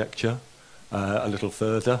to conjecture a little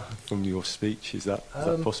further from your speech? Is that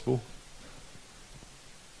possible?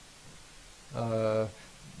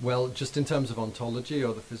 Well, just in terms of ontology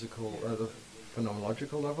or the physical, the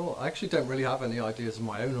phenomenological level, I actually don't really have any ideas of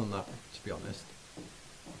my own on that, to be honest.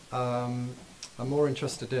 I'm more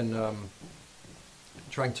interested in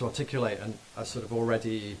trying to articulate a sort of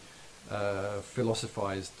already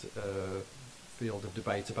philosophized field of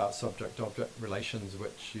debate about subject-object relations,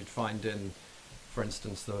 which you'd find in, for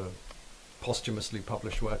instance, the posthumously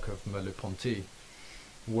published work of Merleau-Ponty,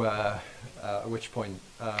 where, at which point,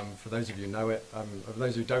 for those of you who know it, for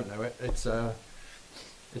those who don't know it,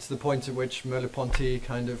 it's the point at which Merleau-Ponty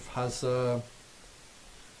kind of has a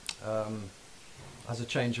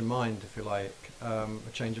change of mind, if you like, a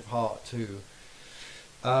change of heart too,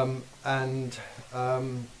 and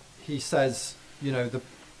he says, you know,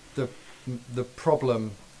 the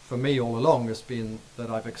problem for me all along has been that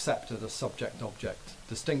I've accepted a subject-object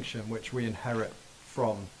distinction which we inherit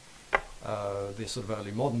from the sort of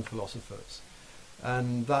early modern philosophers,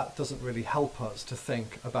 And that doesn't really help us to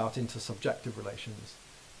think about intersubjective relations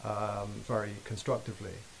very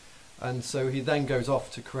constructively. And so he then goes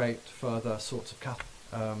off to create further sorts of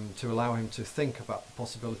to allow him to think about the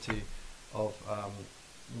possibility of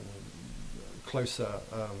closer,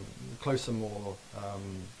 more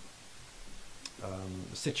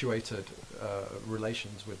situated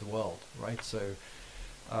relations with the world, right? So,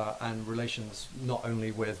 and relations not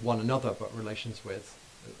only with one another, but relations with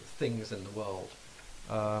things in the world,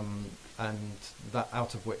 and that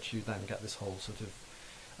out of which you then get this whole sort of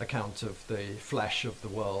account of the flesh of the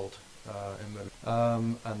world,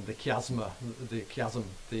 and the chiasm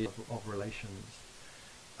of relations.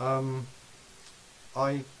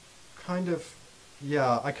 I kind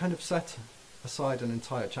of set aside an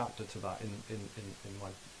entire chapter to that in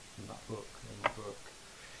that book.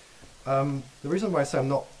 The reason why I say I'm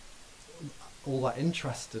not all that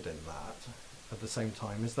interested in that at the same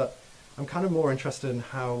time is that I'm kind of more interested in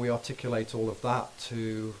how we articulate all of that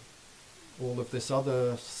to all of this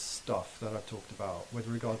other stuff that I talked about with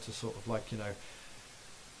regard to sort of like, you know,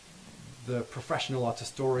 the professional art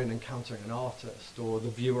historian encountering an artist, or the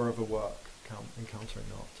viewer of a work encountering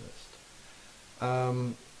an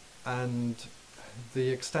artist, and the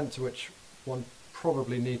extent to which one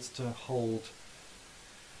probably needs to hold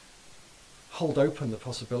open the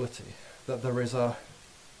possibility that there is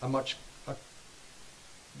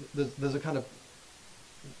there's a kind of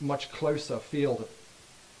much closer field of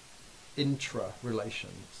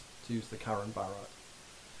intra-relations, to use the Karen Barrett,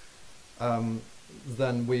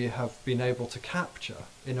 than we have been able to capture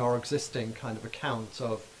in our existing kind of account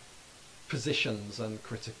of positions and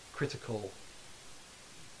critical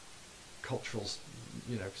cultural,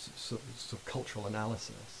 you know, sort of cultural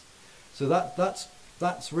analysis. So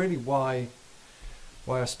that's really why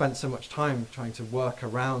I spent so much time trying to work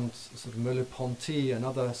around sort of Merleau-Ponty and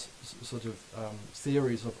other sort of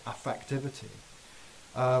theories of affectivity.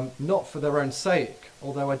 Not for their own sake,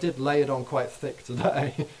 although I did lay it on quite thick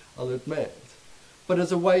today, I'll admit, but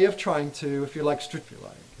as a way of trying to, if you like,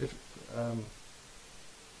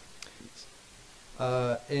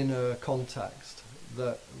 in a context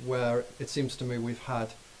where it seems to me we've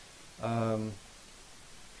had a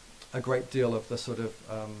great deal of the sort of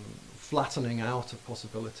flattening out of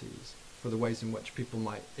possibilities for the ways in which people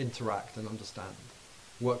might interact and understand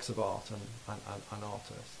works of art and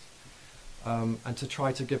artists. And to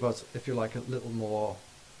try to give us, if you like, a little more,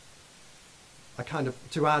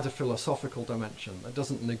 to add a philosophical dimension that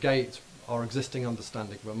doesn't negate our existing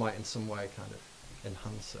understanding, but might in some way kind of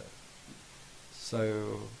enhance it.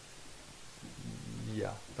 So,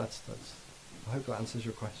 yeah, that's. I hope that answers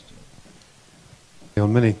your question.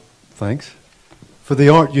 On many thanks. For the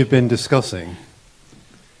art you've been discussing,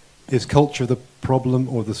 is culture the problem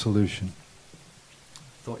or the solution?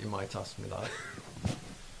 Thought you might ask me that.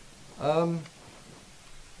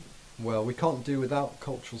 Well, we can't do without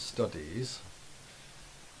cultural studies,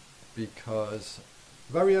 because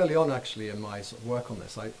very early on, actually, in my sort of work on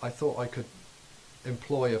this, I thought I could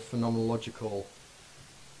employ a phenomenological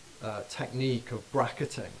technique of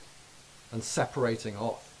bracketing and separating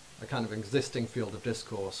off a kind of existing field of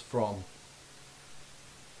discourse from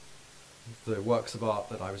the works of art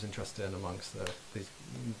that I was interested in amongst these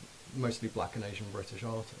mostly black and Asian British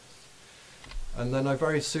artists. And then I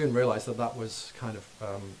very soon realized that that was kind of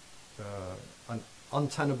an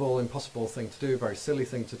untenable, impossible thing to do, very silly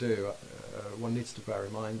thing to do. One needs to bear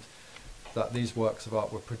in mind that these works of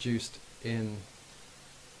art were produced in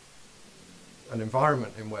an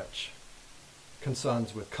environment in which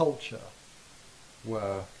concerns with culture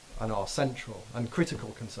were and are central, and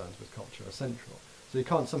critical concerns with culture are central. So you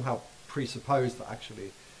can't somehow presuppose that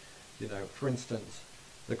actually, you know, for instance,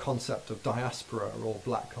 the concept of diaspora or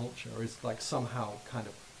black culture is like somehow kind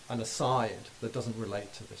of an aside that doesn't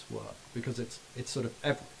relate to this work, because it's sort of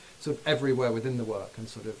everywhere within the work, and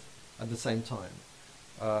sort of at the same time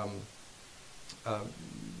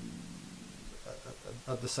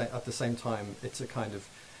at the same time it's a kind of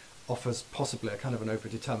offers possibly a kind of an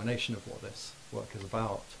overdetermination of what this work is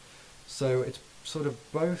about. So it's sort of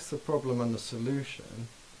both the problem and the solution.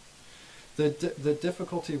 The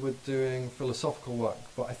difficulty with doing philosophical work,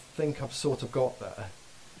 but I think I've sort of got there,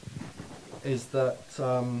 is that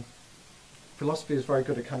philosophy is very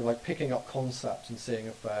good at kind of like picking up concepts and seeing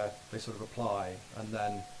if they sort of apply, and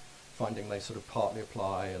then finding they sort of partly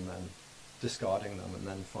apply, and then discarding them, and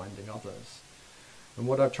then finding others. And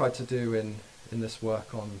what I've tried to do in this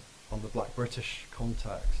work on the Black British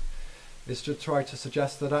context is to try to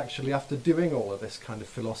suggest that actually after doing all of this kind of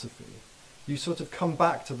philosophy, you sort of come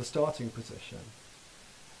back to the starting position.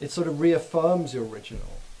 It sort of reaffirms your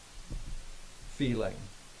original feeling,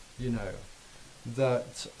 you know,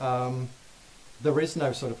 that there is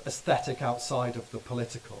no sort of aesthetic outside of the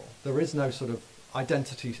political. There is no sort of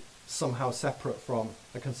identity somehow separate from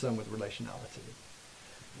a concern with relationality.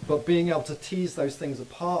 But being able to tease those things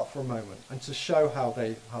apart for a moment and to show how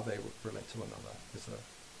they relate to one another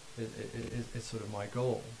is sort of my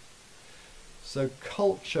goal. So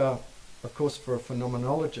culture, of course, for a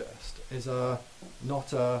phenomenologist is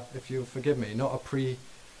not a, if you'll forgive me, not a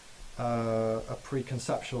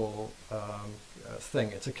preconceptual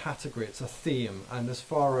thing. It's a category, it's a theme. And as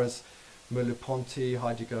far as Merleau-Ponty,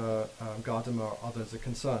 Heidegger, Gadamer, others are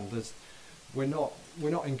concerned, we're not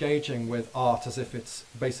engaging with art as if it's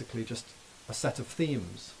basically just a set of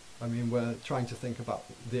themes. I mean, we're trying to think about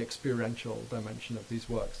the experiential dimension of these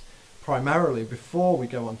works primarily before we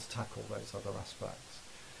go on to tackle those other aspects.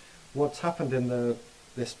 What's happened in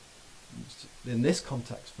this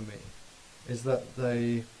context for me is that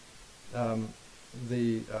the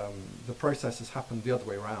process has happened the other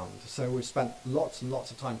way around. So we've spent lots and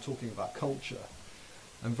lots of time talking about culture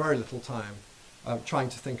and very little time trying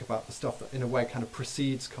to think about the stuff that in a way kind of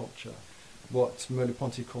precedes culture, what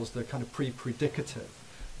Merleau-Ponty calls the kind of pre-predicative,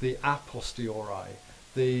 the a posteriori,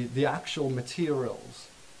 the actual materials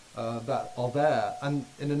that are there. And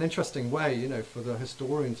in an interesting way, you know, for the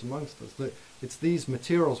historians amongst us, that it's these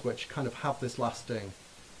materials which kind of have this lasting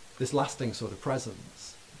sort of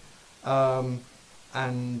presence.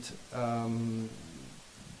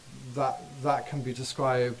 That can be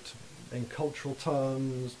described in cultural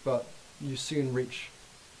terms, but you soon reach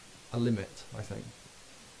a limit, I think.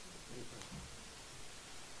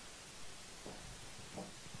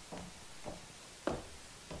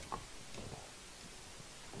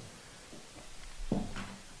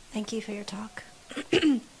 Thank you for your talk.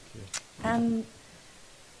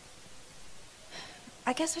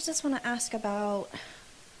 I guess I just want to ask about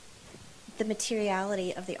the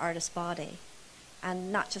materiality of the artist's body,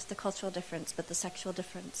 and not just the cultural difference, but the sexual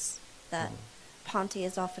difference that Ponty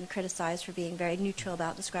is often criticized for being very neutral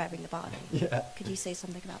about describing the body. Yeah. Could you say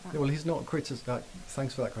something about that? Yeah, well, he's not criticized.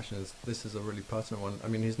 Thanks for that question. This is a really personal one. I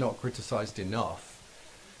mean, he's not criticized enough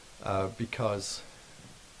because,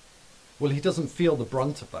 well, he doesn't feel the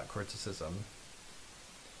brunt of that criticism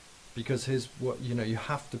because you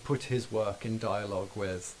have to put his work in dialogue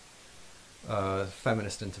with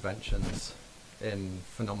feminist interventions in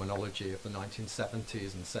phenomenology of the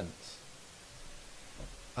 1970s and since.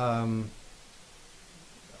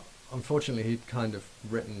 Unfortunately, he'd kind of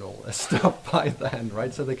written all this stuff by then,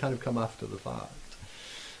 right? So they kind of come after the fact.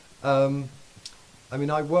 I mean,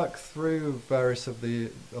 I work through various of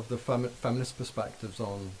the feminist perspectives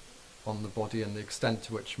on the body and the extent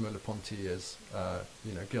to which Merleau-Ponty is,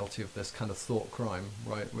 guilty of this kind of thought crime,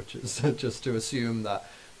 right? Which is just to assume that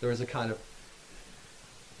there's a kind of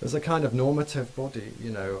normative body,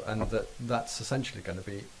 and that's essentially going to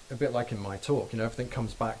be a bit like in my talk. Everything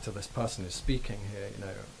comes back to this person who's speaking here.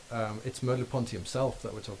 It's Merleau-Ponty himself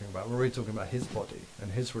that we're talking about. We're really talking about his body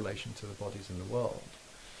and his relation to the bodies in the world.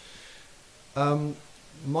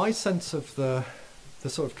 My sense of the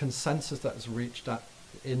sort of consensus that was reached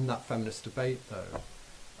in that feminist debate, though,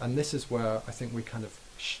 and this is where I think we kind of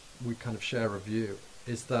share a view,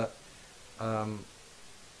 is that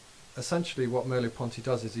essentially what Merleau-Ponty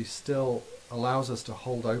does is he still allows us to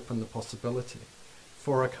hold open the possibility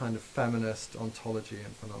for a kind of feminist ontology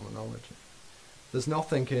and phenomenology. There's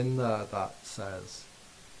nothing in there that says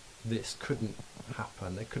this couldn't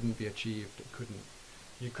happen, it couldn't be achieved,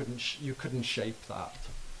 you couldn't shape that.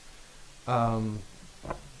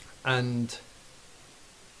 And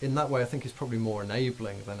in that way, I think it's probably more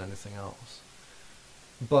enabling than anything else.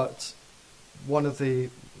 But one of the,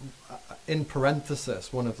 in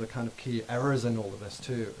parenthesis, one of the kind of key errors in all of this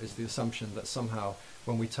too is the assumption that somehow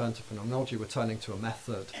when we turn to phenomenology, we're turning to a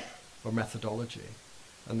method or methodology.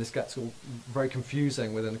 And this gets all very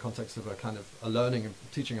confusing within the context of a kind of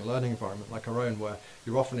teaching and learning environment like our own, where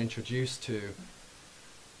you're often introduced to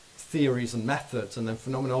theories and methods, and then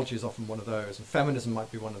phenomenology is often one of those, and feminism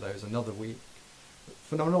might be one of those another week.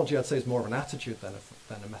 Phenomenology, I'd say, is more of an attitude than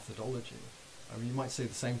a methodology. I mean, you might say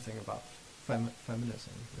the same thing about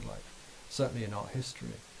feminism, if you like, certainly in art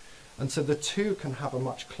history. And so the two can have a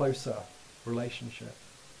much closer relationship,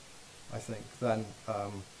 I think, than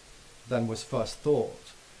was first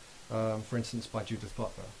thought, for instance, by Judith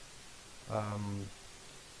Butler.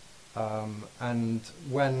 And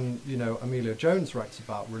when, Amelia Jones writes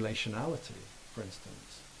about relationality, for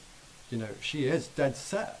instance, she is dead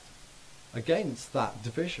set against that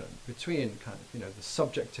division between kind of, the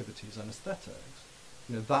subjectivities and aesthetics.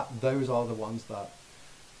 Those are the ones that,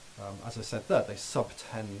 as I said there, they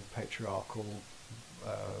subtend patriarchal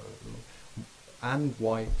and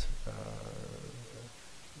white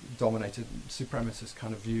dominated supremacist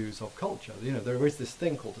kind of views of culture. You know, there is this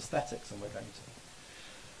thing called aesthetics, and we're going to.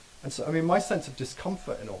 And so, I mean, my sense of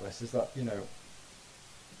discomfort in all this is that, you know,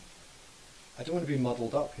 I don't want to be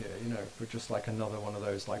muddled up here, you know, for just like another one of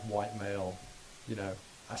those like white male, you know,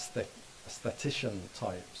 aesthetician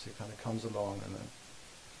types who kind of comes along and then.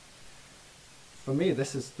 For me,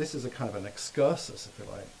 this is a kind of an excursus, if you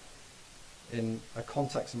like, in a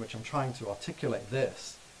context in which I'm trying to articulate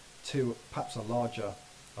this to perhaps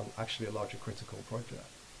actually a larger critical project.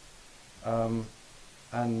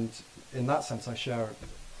 And in that sense, I share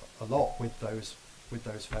a lot with those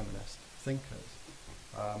feminist thinkers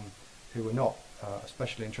who are not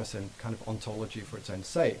especially interested in kind of ontology for its own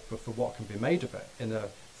sake, but for what can be made of it in a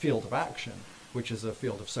field of action, which is a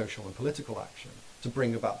field of social and political action, to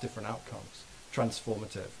bring about different outcomes,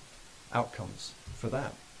 transformative outcomes for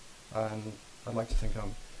them. And I'd like to think I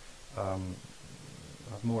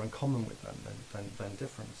have more in common with them than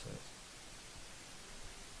differences.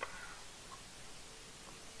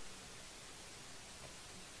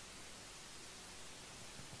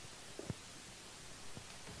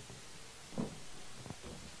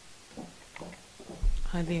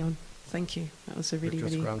 Hi, Leon. Thank you. That was a really, We've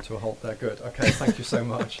just really... ground to a halt there. Good. Okay, thank you so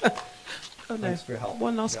much. Oh, no. Thanks for your help.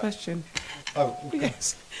 One last question. Oh, okay.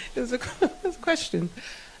 Yes, there's a question.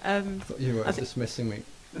 I thought you were dismissing me.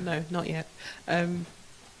 No, not yet. I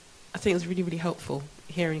think it was really, really helpful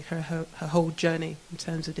hearing her whole journey in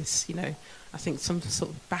terms of this, you know, I think some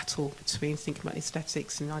sort of battle between thinking about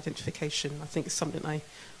aesthetics and identification. I think it's something I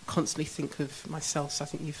constantly think of myself, so I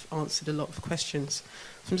think you've answered a lot of questions.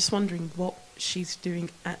 So I'm just wondering what she's doing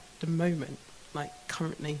at the moment, like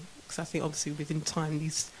currently, because I think obviously within time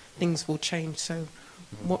these things will change. So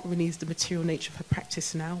what really is the material nature of her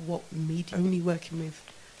practice now? What media? Only working with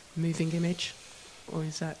moving image, or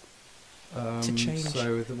is that to change?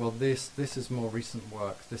 So, well, this is more recent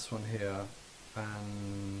work, this one here,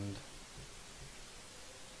 and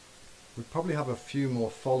we probably have a few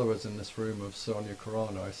more followers in this room of Sonia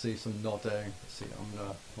Corona. I see some nodding. I see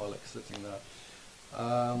Amna Malik sitting there.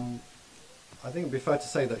 I think it'd be fair to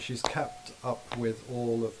say that she's kept up with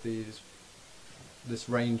all of this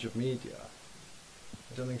range of media.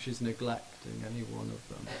 I don't think she's neglecting any one of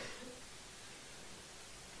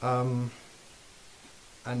them.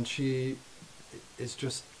 And she is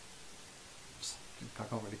just, I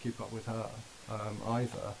can't really keep up with her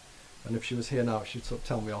either. And if she was here now, she'd sort of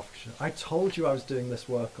tell me off. I told you I was doing this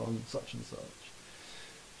work on such and such.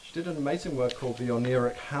 She did an amazing work called The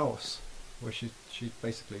Oniric House, where she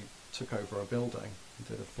basically took over a building and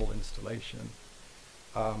did a full installation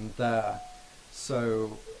there.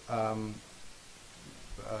 So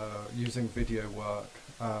using video work,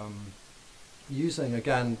 using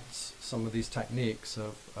again some of these techniques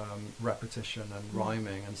of repetition and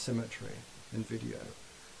rhyming and symmetry in video.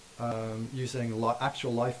 Using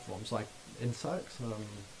actual life forms like insects,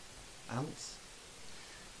 ants.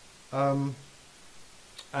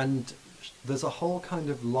 And there's a whole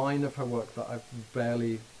kind of line of her work that I've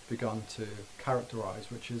barely begun to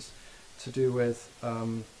characterize, which is to do with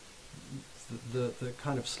the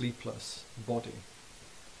kind of sleepless body,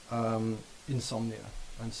 insomnia,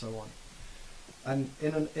 and so on. And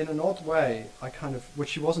in an odd way, I kind of, which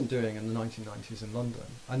she wasn't doing in the 1990s in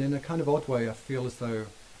London, and in a kind of odd way, I feel as though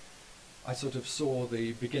I sort of saw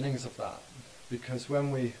the beginnings of that, because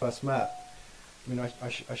when we first met, I mean,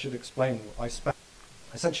 I should explain,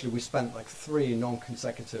 essentially we spent like 3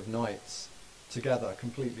 non-consecutive nights together,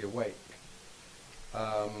 completely awake.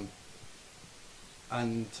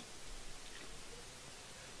 And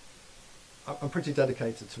I'm pretty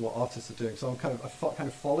dedicated to what artists are doing, so I kind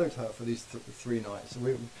of followed her for these 3 nights.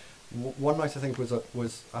 One night I think was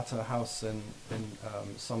at her house in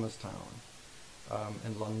Somerstown,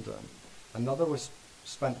 in London. Another was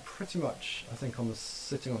spent pretty much, I think,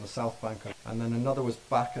 sitting on the South Bank, and then another was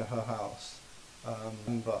back at her house.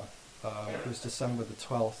 It was December the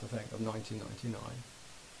 12th, I think, of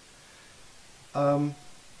 1999.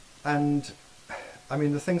 And I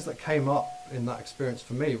mean, the things that came up in that experience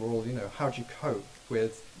for me were all, you know, how do you cope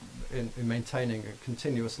with in maintaining a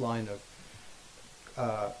continuous line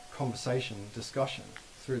of conversation, discussion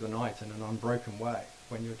through the night in an unbroken way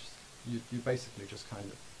when you basically just kind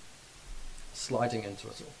of sliding into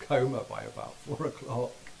a sort of coma by about 4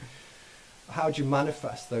 o'clock. How do you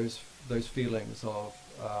manifest those feelings of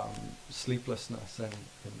sleeplessness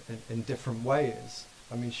in different ways?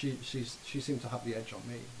 I mean, she seemed to have the edge on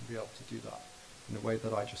me and be able to do that in a way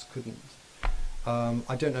that I just couldn't.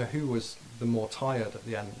 I don't know who was the more tired at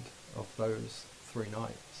the end of those 3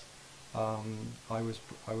 nights. I was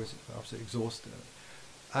absolutely exhausted.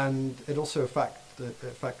 and it also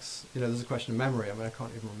affects, you know, there's a question of memory. I mean, I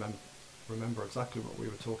can't even remember exactly what we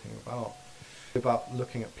were talking about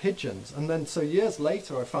looking at pigeons. And then, so years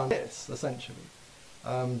later, I found this, essentially,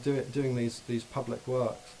 doing these public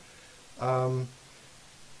works.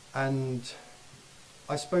 And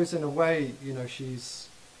I suppose in a way, you know, she's,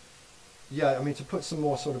 yeah, I mean, to put some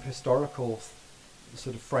more sort of historical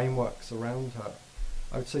sort of frameworks around her,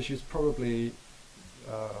 I would say she's probably,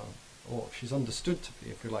 or she's understood to be,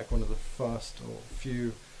 if you like, one of the first or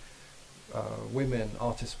few women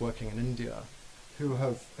artists working in India who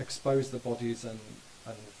have exposed the bodies and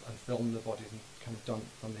filmed the bodies and kind of done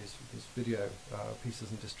these video pieces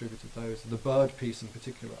and distributed those. The bird piece in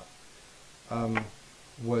particular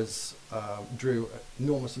drew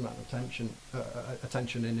enormous amount of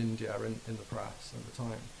attention in India in the press at the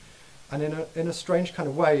time. And in a strange kind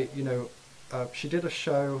of way, you know, she did a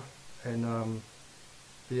show in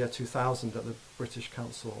the year 2000 at the British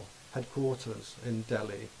Council headquarters in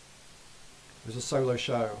Delhi. It was a solo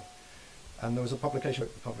show, and there was a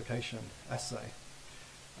publication essay.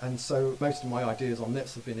 And so most of my ideas on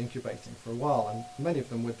this have been incubating for a while, and many of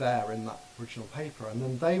them were there in that original paper, and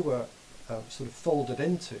then they were sort of folded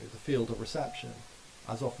into the field of reception,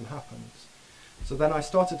 as often happens. So then I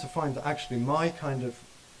started to find that actually my kind of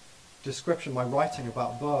description, my writing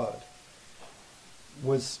about bird,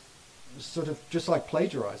 was sort of just like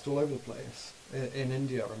plagiarized all over the place in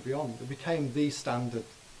India and beyond. It became the standard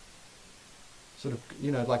sort of,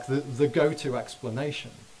 you know, like the go-to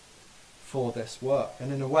explanation for this work.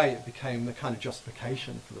 And in a way it became the kind of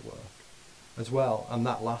justification for the work as well, and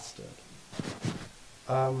that lasted.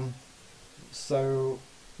 So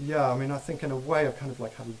yeah, I mean, I think in a way I've kind of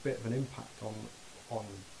like had a bit of an impact on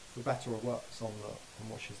for better or worse, on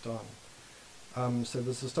what she's done. So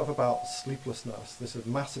there's the stuff about sleeplessness, this is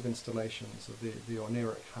massive installations of the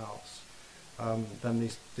Orneric house, then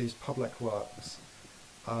these public works,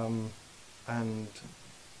 and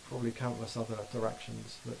probably countless other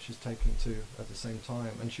directions that she's taken to at the same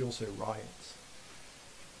time, and she also writes.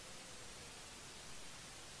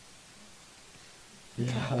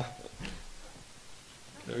 Yeah.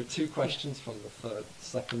 There are two questions from the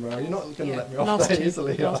second row. You're not going to let me off there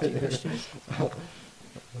easily, are you?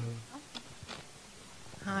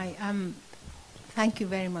 Hi, thank you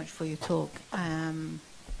very much for your talk.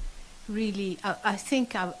 Really, I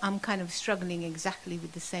think I'm kind of struggling exactly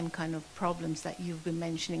with the same kind of problems that you've been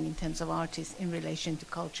mentioning in terms of artists in relation to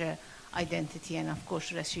culture, identity, and of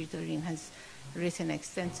course Rashid Doreen has written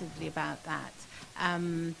extensively about that.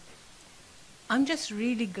 I'm just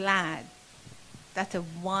really glad that a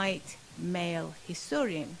white male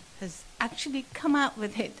historian has actually come out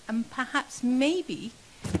with it, and perhaps maybe,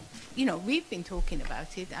 you know, we've been talking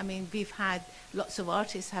about it. I mean, we've had lots of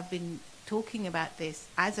artists have been talking about this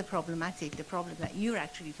as a problematic, the problem that you're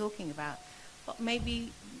actually talking about. But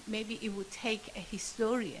maybe it would take a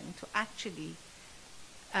historian to actually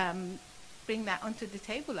bring that onto the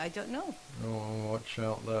table. I don't know. Oh, watch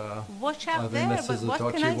out there. Watch out there, but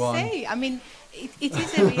what can I say? I mean, it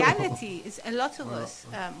is a reality. It's a lot of us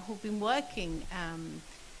who've been working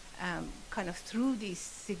kind of through the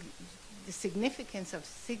significance of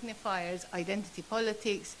signifiers, identity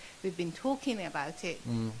politics. We've been talking about it,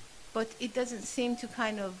 but it doesn't seem to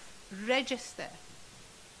kind of register.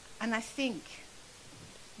 And I think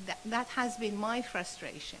that has been my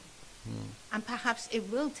frustration. And perhaps it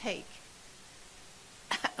will take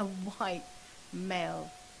a white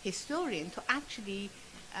male historian to actually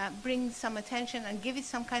bring some attention and give it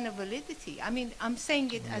some kind of validity. I mean, I'm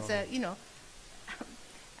saying it as a, you know.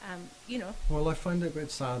 Well, I find it a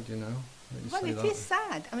bit sad, you know. Well, it is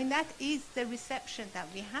sad. I mean, that is the reception that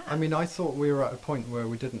we have. I mean, I thought we were at a point where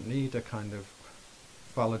we didn't need a kind of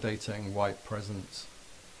validating white presence.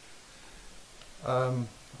 And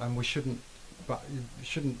we shouldn't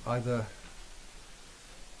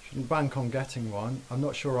bank on getting one. I'm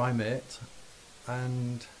not sure I'm it,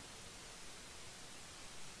 and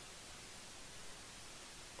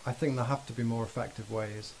I think there have to be more effective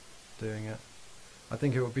ways of doing it. I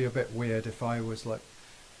think it would be a bit weird if I was like,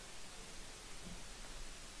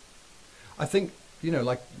 I think, you know,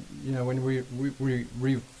 like, you know, when we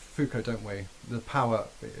read Foucault, don't we? The power,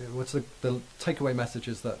 what's the takeaway message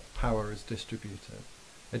is that power is distributed.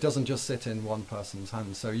 It doesn't just sit in one person's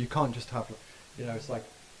hands. So you can't just have, you know, it's like,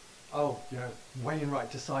 oh, you know, Wainwright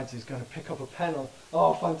decides he's going to pick up a pen.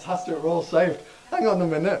 Oh, fantastic, we're all saved. Hang on a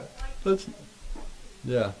minute.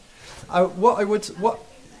 Yeah.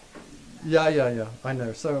 Yeah. I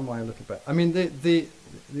know. So am I a little bit. I mean, the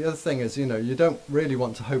other thing is, you know, you don't really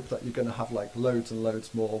want to hope that you're going to have like loads and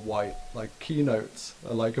loads more white like keynotes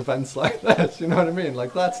or like events like this. You know what I mean?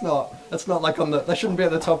 Like that's not like on the. That shouldn't be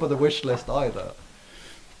at the top of the wish list either.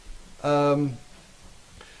 I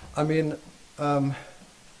mean,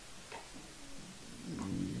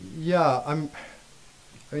 yeah. I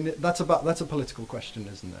mean, that's a political question,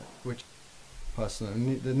 isn't it? Which,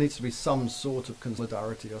 personally, there needs to be some sort of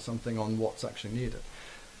solidarity or something on what's actually needed.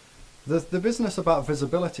 The business about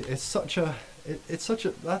visibility is such a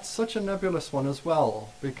nebulous one as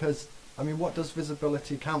well, because I mean, what does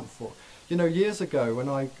visibility count for? You know, years ago when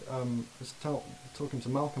I was talking to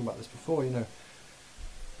Malcolm about this before, you know,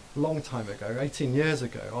 a long time ago, 18 years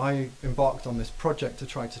ago, I embarked on this project to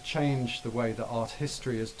try to change the way that art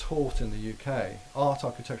history is taught in the UK, art,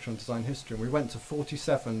 architecture and design history, and we went to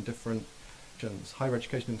 47 different higher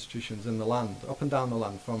education institutions in the land, up and down the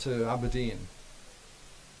land, from to Aberdeen.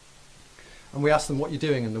 And we asked them, what you're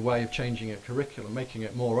doing in the way of changing your curriculum, making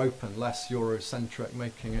it more open, less Eurocentric,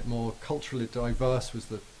 making it more culturally diverse was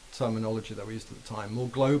the terminology that we used at the time, more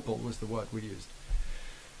global was the word we used.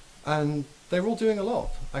 And they were all doing a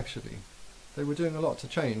lot, actually. They were doing a lot to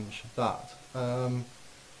change that.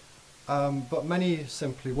 But many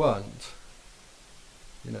simply weren't.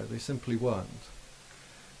 You know, they simply weren't.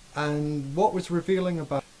 And what was revealing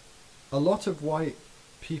about a lot of white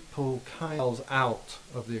people kind of out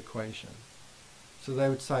of the equation. So they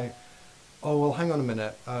would say, oh, well, hang on a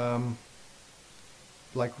minute.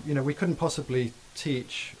 Like, you know, we couldn't possibly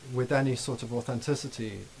teach with any sort of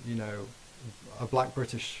authenticity, you know, a black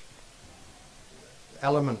British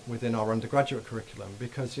element within our undergraduate curriculum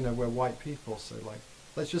because, you know, we're white people. So, like,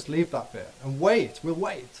 let's just leave that bit and we'll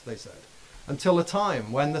wait, they said, until a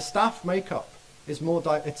time when the staff makeup is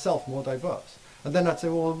itself more diverse. And then I'd say,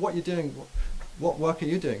 well, what are you doing? What work are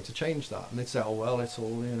you doing to change that? And they'd say, oh, well, it's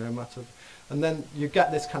all, you know, a matter of... And then you get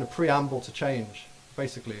this kind of preamble to change.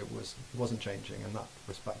 Basically, it wasn't changing in that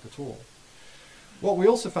respect at all. What we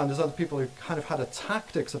also found is other people who kind of had a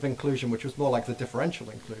tactics of inclusion, which was more like the differential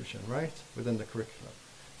inclusion, right, within the curriculum.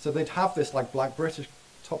 So they'd have this like black British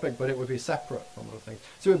topic, but it would be separate from other things.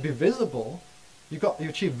 So it would be visible. You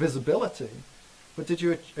achieve visibility, but did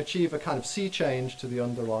you achieve a kind of sea change to the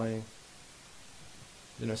underlying,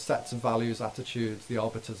 you know, sets of values, attitudes, the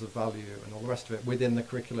arbiters of value, and all the rest of it within the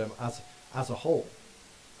curriculum as a whole?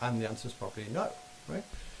 And the answer is probably no, right?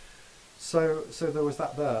 So there was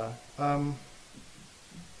that there.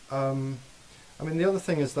 I mean, the other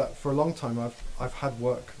thing is that for a long time I've had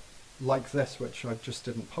work like this which I just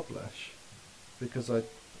didn't publish because I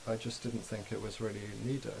just didn't think it was really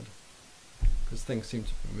needed because things seem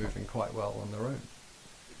to be moving quite well on their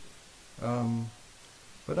own.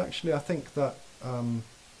 But actually I think that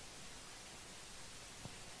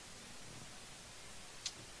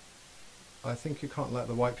I think you can't let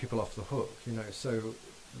the white people off the hook, you know, so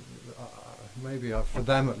maybe for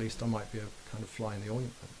them at least I might be a kind of fly in the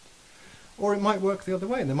ointment. Or it might work the other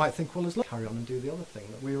way and they might think, well, let's carry on and do the other thing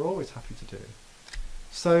that we were always happy to do.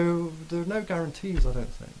 So there are no guarantees, I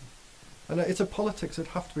don't think. And it's a politics that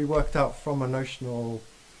have to be worked out from a notional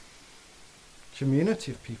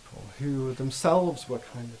community of people who themselves were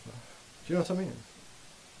kind of, do you know what I mean?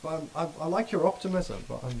 But I like your optimism,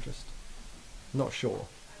 but I'm just not sure.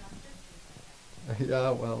 Yeah,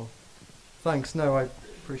 well, thanks. No, I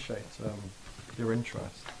appreciate your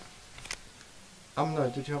interest. No,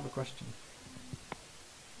 did you have a question?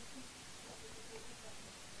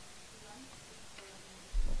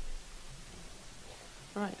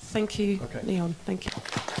 Right, thank you, okay. Leon. Thank you.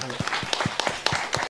 Thanks.